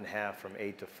spacecraft cut in half from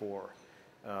 8 to 4.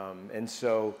 And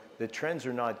so the trends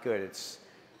are not good.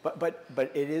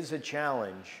 But it is a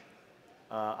challenge,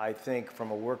 I think,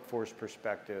 from a workforce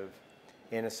perspective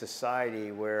in a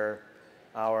society where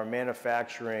our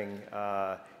manufacturing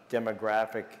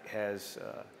demographic has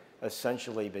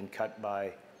essentially been cut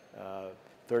by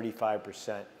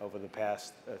 35% over the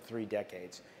past 3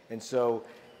 decades. And so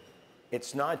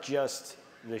it's not just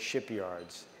the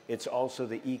shipyards, it's also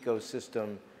the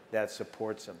ecosystem that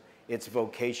supports them. It's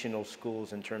vocational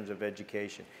schools in terms of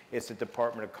education. It's the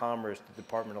Department of Commerce, the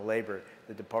Department of Labor,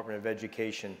 the Department of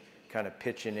Education kind of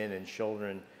pitching in and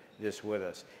shouldering this with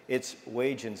us. It's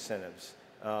wage incentives.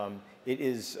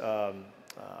 It's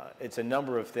a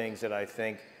number of things that I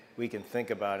think we can think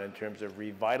about in terms of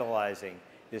revitalizing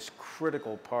this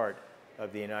critical part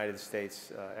of the United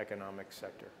States economic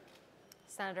sector.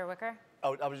 Senator Wicker?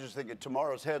 Oh, I was just thinking,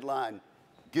 tomorrow's headline,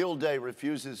 Gilday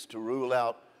refuses to rule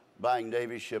out buying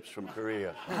Navy ships from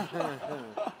Korea.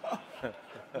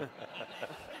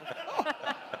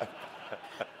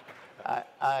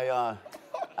 I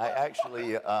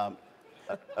actually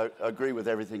agree with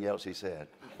everything else he said.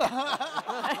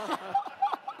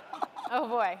 Oh,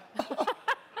 boy.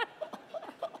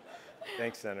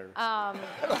 Thanks, Senator.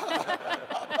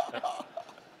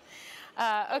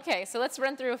 Okay, so let's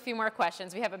run through a few more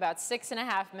questions. We have about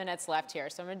 6.5 minutes left here,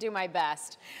 so I'm going to do my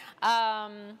best. How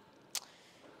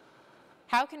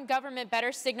can government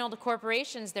better signal to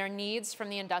corporations their needs from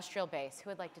the industrial base? Who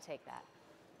would like to take that?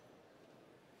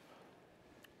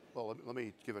 Well, let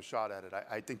me give a shot at it.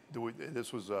 I think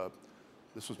this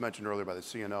was mentioned earlier by the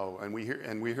CNO, and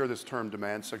we hear this term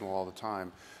demand signal all the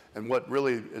time. And what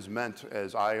really is meant,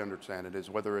 as I understand it, is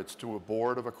whether it's to a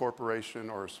board of a corporation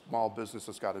or a small business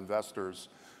that's got investors,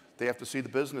 they have to see the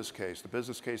business case. The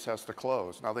business case has to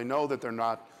close. Now, they know that they're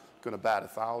not going to bat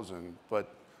 1,000,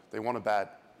 but they want to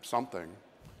bat something,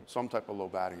 some type of low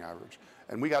batting average.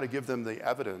 And we got to give them the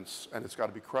evidence, and it's got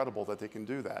to be credible that they can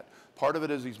do that. Part of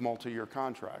it is these multi-year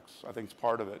contracts. I think it's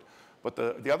part of it. But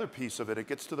the other piece of it, it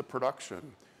gets to the production.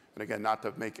 And again, not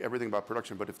to make everything about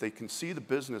production, but if they can see the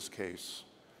business case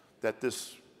that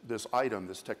this item,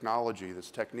 this technology, this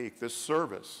technique, this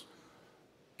service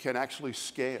can actually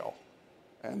scale,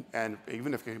 and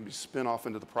even if it can be spin off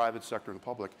into the private sector and the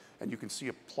public, and you can see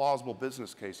a plausible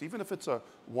business case, even if it's a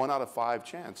 1 out of 5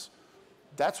 chance,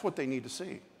 that's what they need to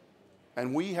see.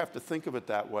 And we have to think of it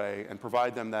that way and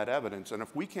provide them that evidence. And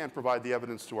if we can't provide the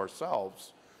evidence to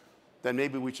ourselves, then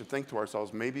maybe we should think to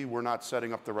ourselves, maybe we're not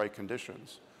setting up the right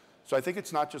conditions. So I think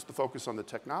it's not just the focus on the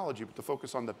technology, but the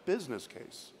focus on the business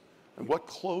case. And what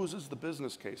closes the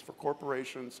business case for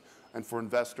corporations and for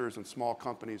investors and small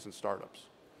companies and startups?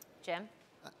 Jim?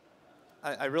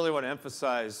 I really want to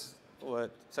emphasize what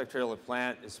Secretary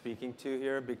LaPlante is speaking to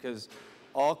here, because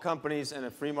all companies in a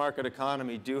free market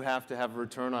economy do have to have a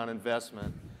return on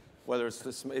investment, whether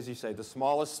it's, as you say, the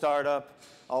smallest startup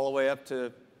all the way up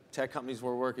to tech companies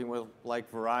we're working with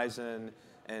like Verizon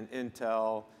and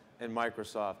Intel and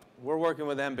Microsoft. We're working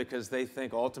with them because they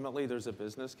think ultimately there's a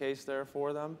business case there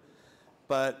for them.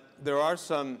 But there are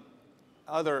some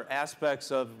other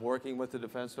aspects of working with the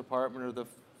Defense Department or the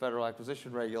Federal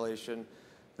Acquisition Regulation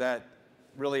that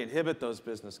really inhibit those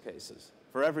business cases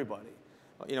for everybody.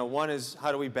 You know, one is,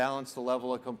 how do we balance the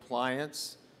level of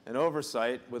compliance and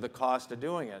oversight with the cost of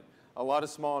doing it? A lot of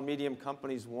small and medium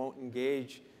companies won't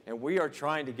engage, and we are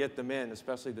trying to get them in,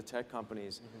 especially the tech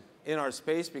companies, in our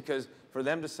space, because for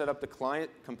them to set up the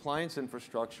compliance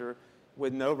infrastructure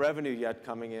with no revenue yet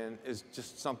coming in is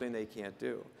just something they can't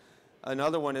do.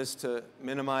 Another one is to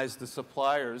minimize the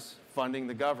suppliers funding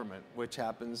the government, which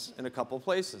happens in a couple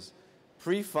places.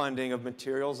 Pre-funding of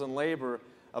materials and labor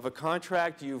of a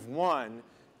contract you've won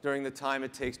during the time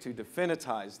it takes to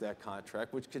definitize that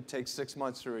contract, which could take 6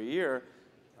 months or a year.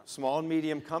 Small and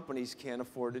medium companies can't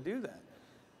afford to do that.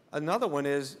 Another one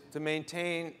is to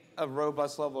maintain a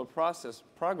robust level of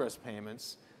progress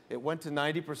payments. It went to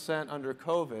 90% under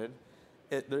COVID.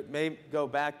 It may go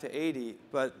back to 80,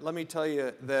 but let me tell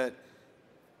you that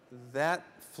that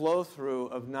flow-through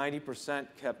of 90%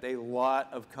 kept a lot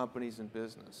of companies in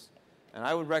business. And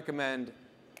I would recommend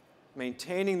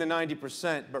maintaining the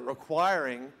 90%, but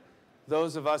requiring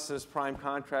those of us as prime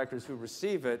contractors who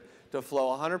receive it to flow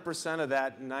 100% of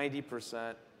that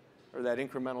 90%, or that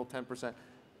incremental 10%,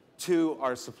 to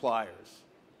our suppliers.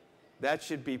 That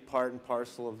should be part and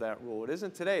parcel of that rule. It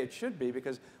isn't today, it should be,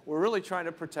 because we're really trying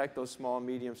to protect those small and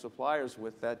medium suppliers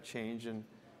with that change in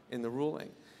the ruling.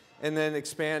 And then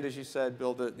expand, as you said,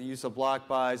 Bill, the use of block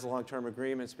buys, long-term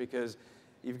agreements, because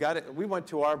you've got it. We went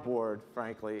to our board,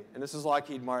 frankly, and this is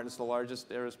Lockheed Martin. It's the largest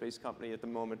aerospace company at the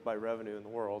moment by revenue in the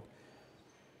world.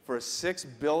 for a $6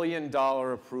 billion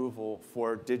approval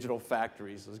for digital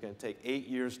factories. It was going to take 8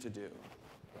 years to do.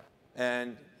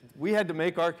 And we had to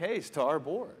make our case to our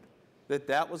board that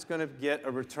that was going to get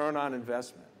a return on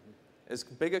investment. As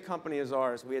big a company as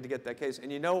ours, we had to get that case.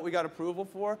 And you know what we got approval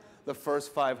for? The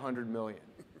first $500 million.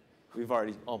 We've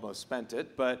already almost spent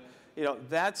it, but you know,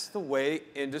 that's the way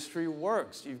industry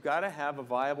works. You've got to have a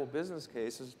viable business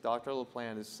case, as Dr.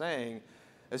 LaPlante is saying,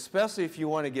 especially if you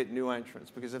want to get new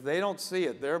entrants. Because if they don't see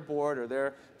it, their board or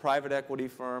their private equity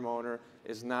firm owner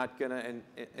is not going to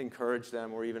encourage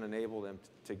them or even enable them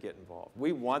to get involved.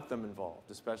 We want them involved,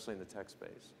 especially in the tech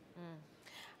space.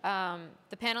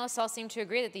 The panelists all seem to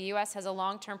agree that the U.S. has a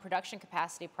long-term production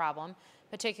capacity problem,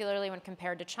 particularly when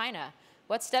compared to China.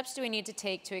 What steps do we need to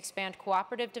take to expand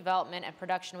cooperative development and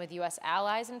production with U.S.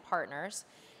 allies and partners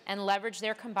and leverage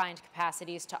their combined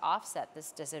capacities to offset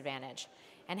this disadvantage?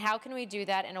 And how can we do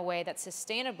that in a way that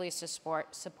sustainably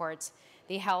supports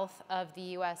the health of the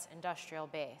U.S. industrial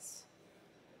base?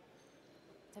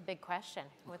 It's a big question.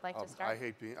 Who would like to start? I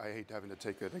hate having to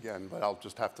take it again, but I'll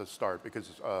just have to start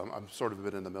because I'm sort of a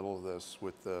bit in the middle of this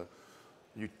with the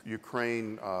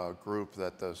Ukraine group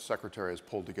that the Secretary has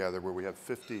pulled together, where we have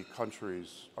 50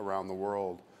 countries around the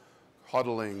world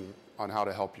huddling on how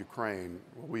to help Ukraine.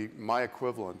 My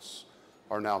equivalents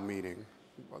are now meeting,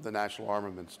 the national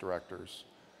armaments directors.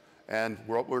 And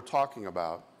what we're talking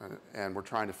about, and we're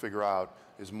trying to figure out,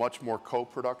 is much more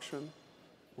co-production,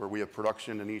 where we have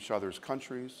production in each other's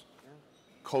countries,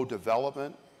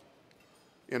 co-development,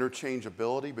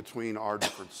 interchangeability between our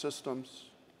different systems,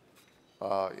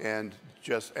 and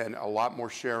a lot more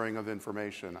sharing of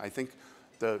information. I think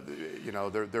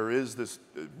there is this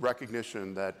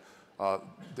recognition that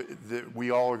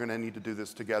we all are going to need to do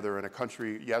this together in a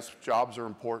country. Yes, jobs are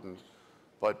important,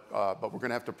 but we're going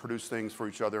to have to produce things for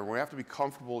each other, and we have to be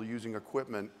comfortable using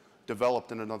equipment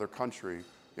developed in another country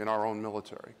in our own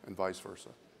military, and vice versa.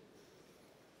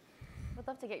 I'd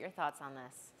love to get your thoughts on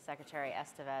this, Secretary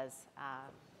Estevez,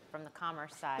 from the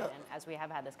commerce side, and as we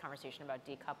have had this conversation about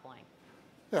decoupling.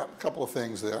 Yeah, a couple of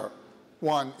things there.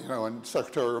 One, and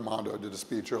Secretary Raimondo did a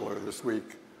speech earlier this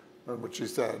week in which she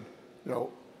said,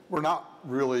 we're not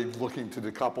really looking to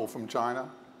decouple from China,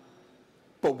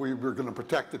 but we're going to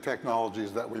protect the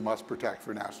technologies that we must protect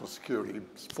for national security,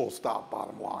 full stop,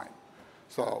 bottom line.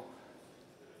 So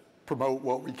promote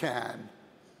what we can,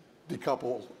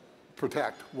 decouple,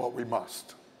 protect what we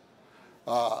must.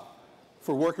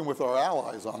 For working with our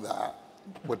allies on that,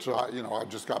 which I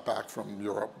just got back from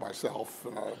Europe myself,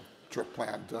 and a trip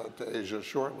planned to Asia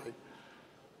shortly.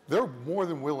 They're more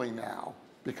than willing now,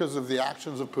 because of the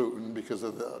actions of Putin, because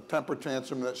of the temper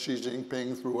tantrum that Xi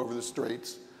Jinping threw over the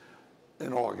straits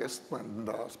in August when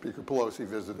Speaker Pelosi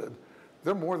visited.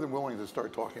 They're more than willing to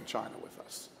start talking China with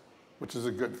us, which is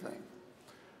a good thing.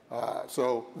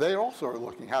 So they also are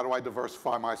looking, how do I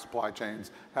diversify my supply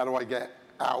chains? How do I get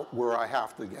out where I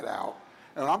have to get out?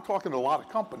 And I'm talking to a lot of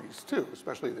companies too,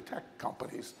 especially the tech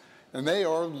companies, and they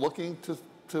are looking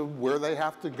to where they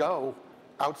have to go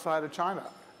outside of China.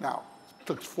 Now, it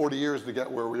took 40 years to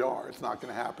get where we are. It's not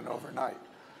going to happen overnight.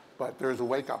 But there's a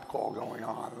wake-up call going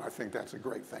on, and I think that's a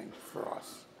great thing for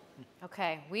us.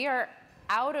 Okay, we are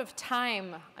out of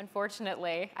time,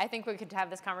 unfortunately. I think we could have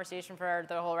this conversation for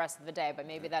the whole rest of the day, but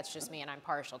maybe that's just me and I'm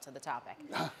partial to the topic.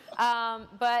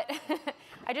 But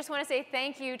I just want to say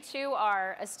thank you to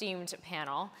our esteemed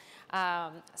panel,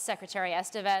 Secretary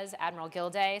Estevez, Admiral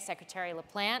Gilday, Secretary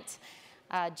LaPlante,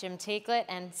 Jim Takelet,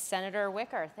 and Senator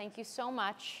Wicker. Thank you so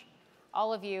much,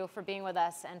 all of you, for being with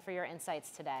us and for your insights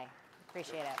today.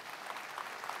 Appreciate it.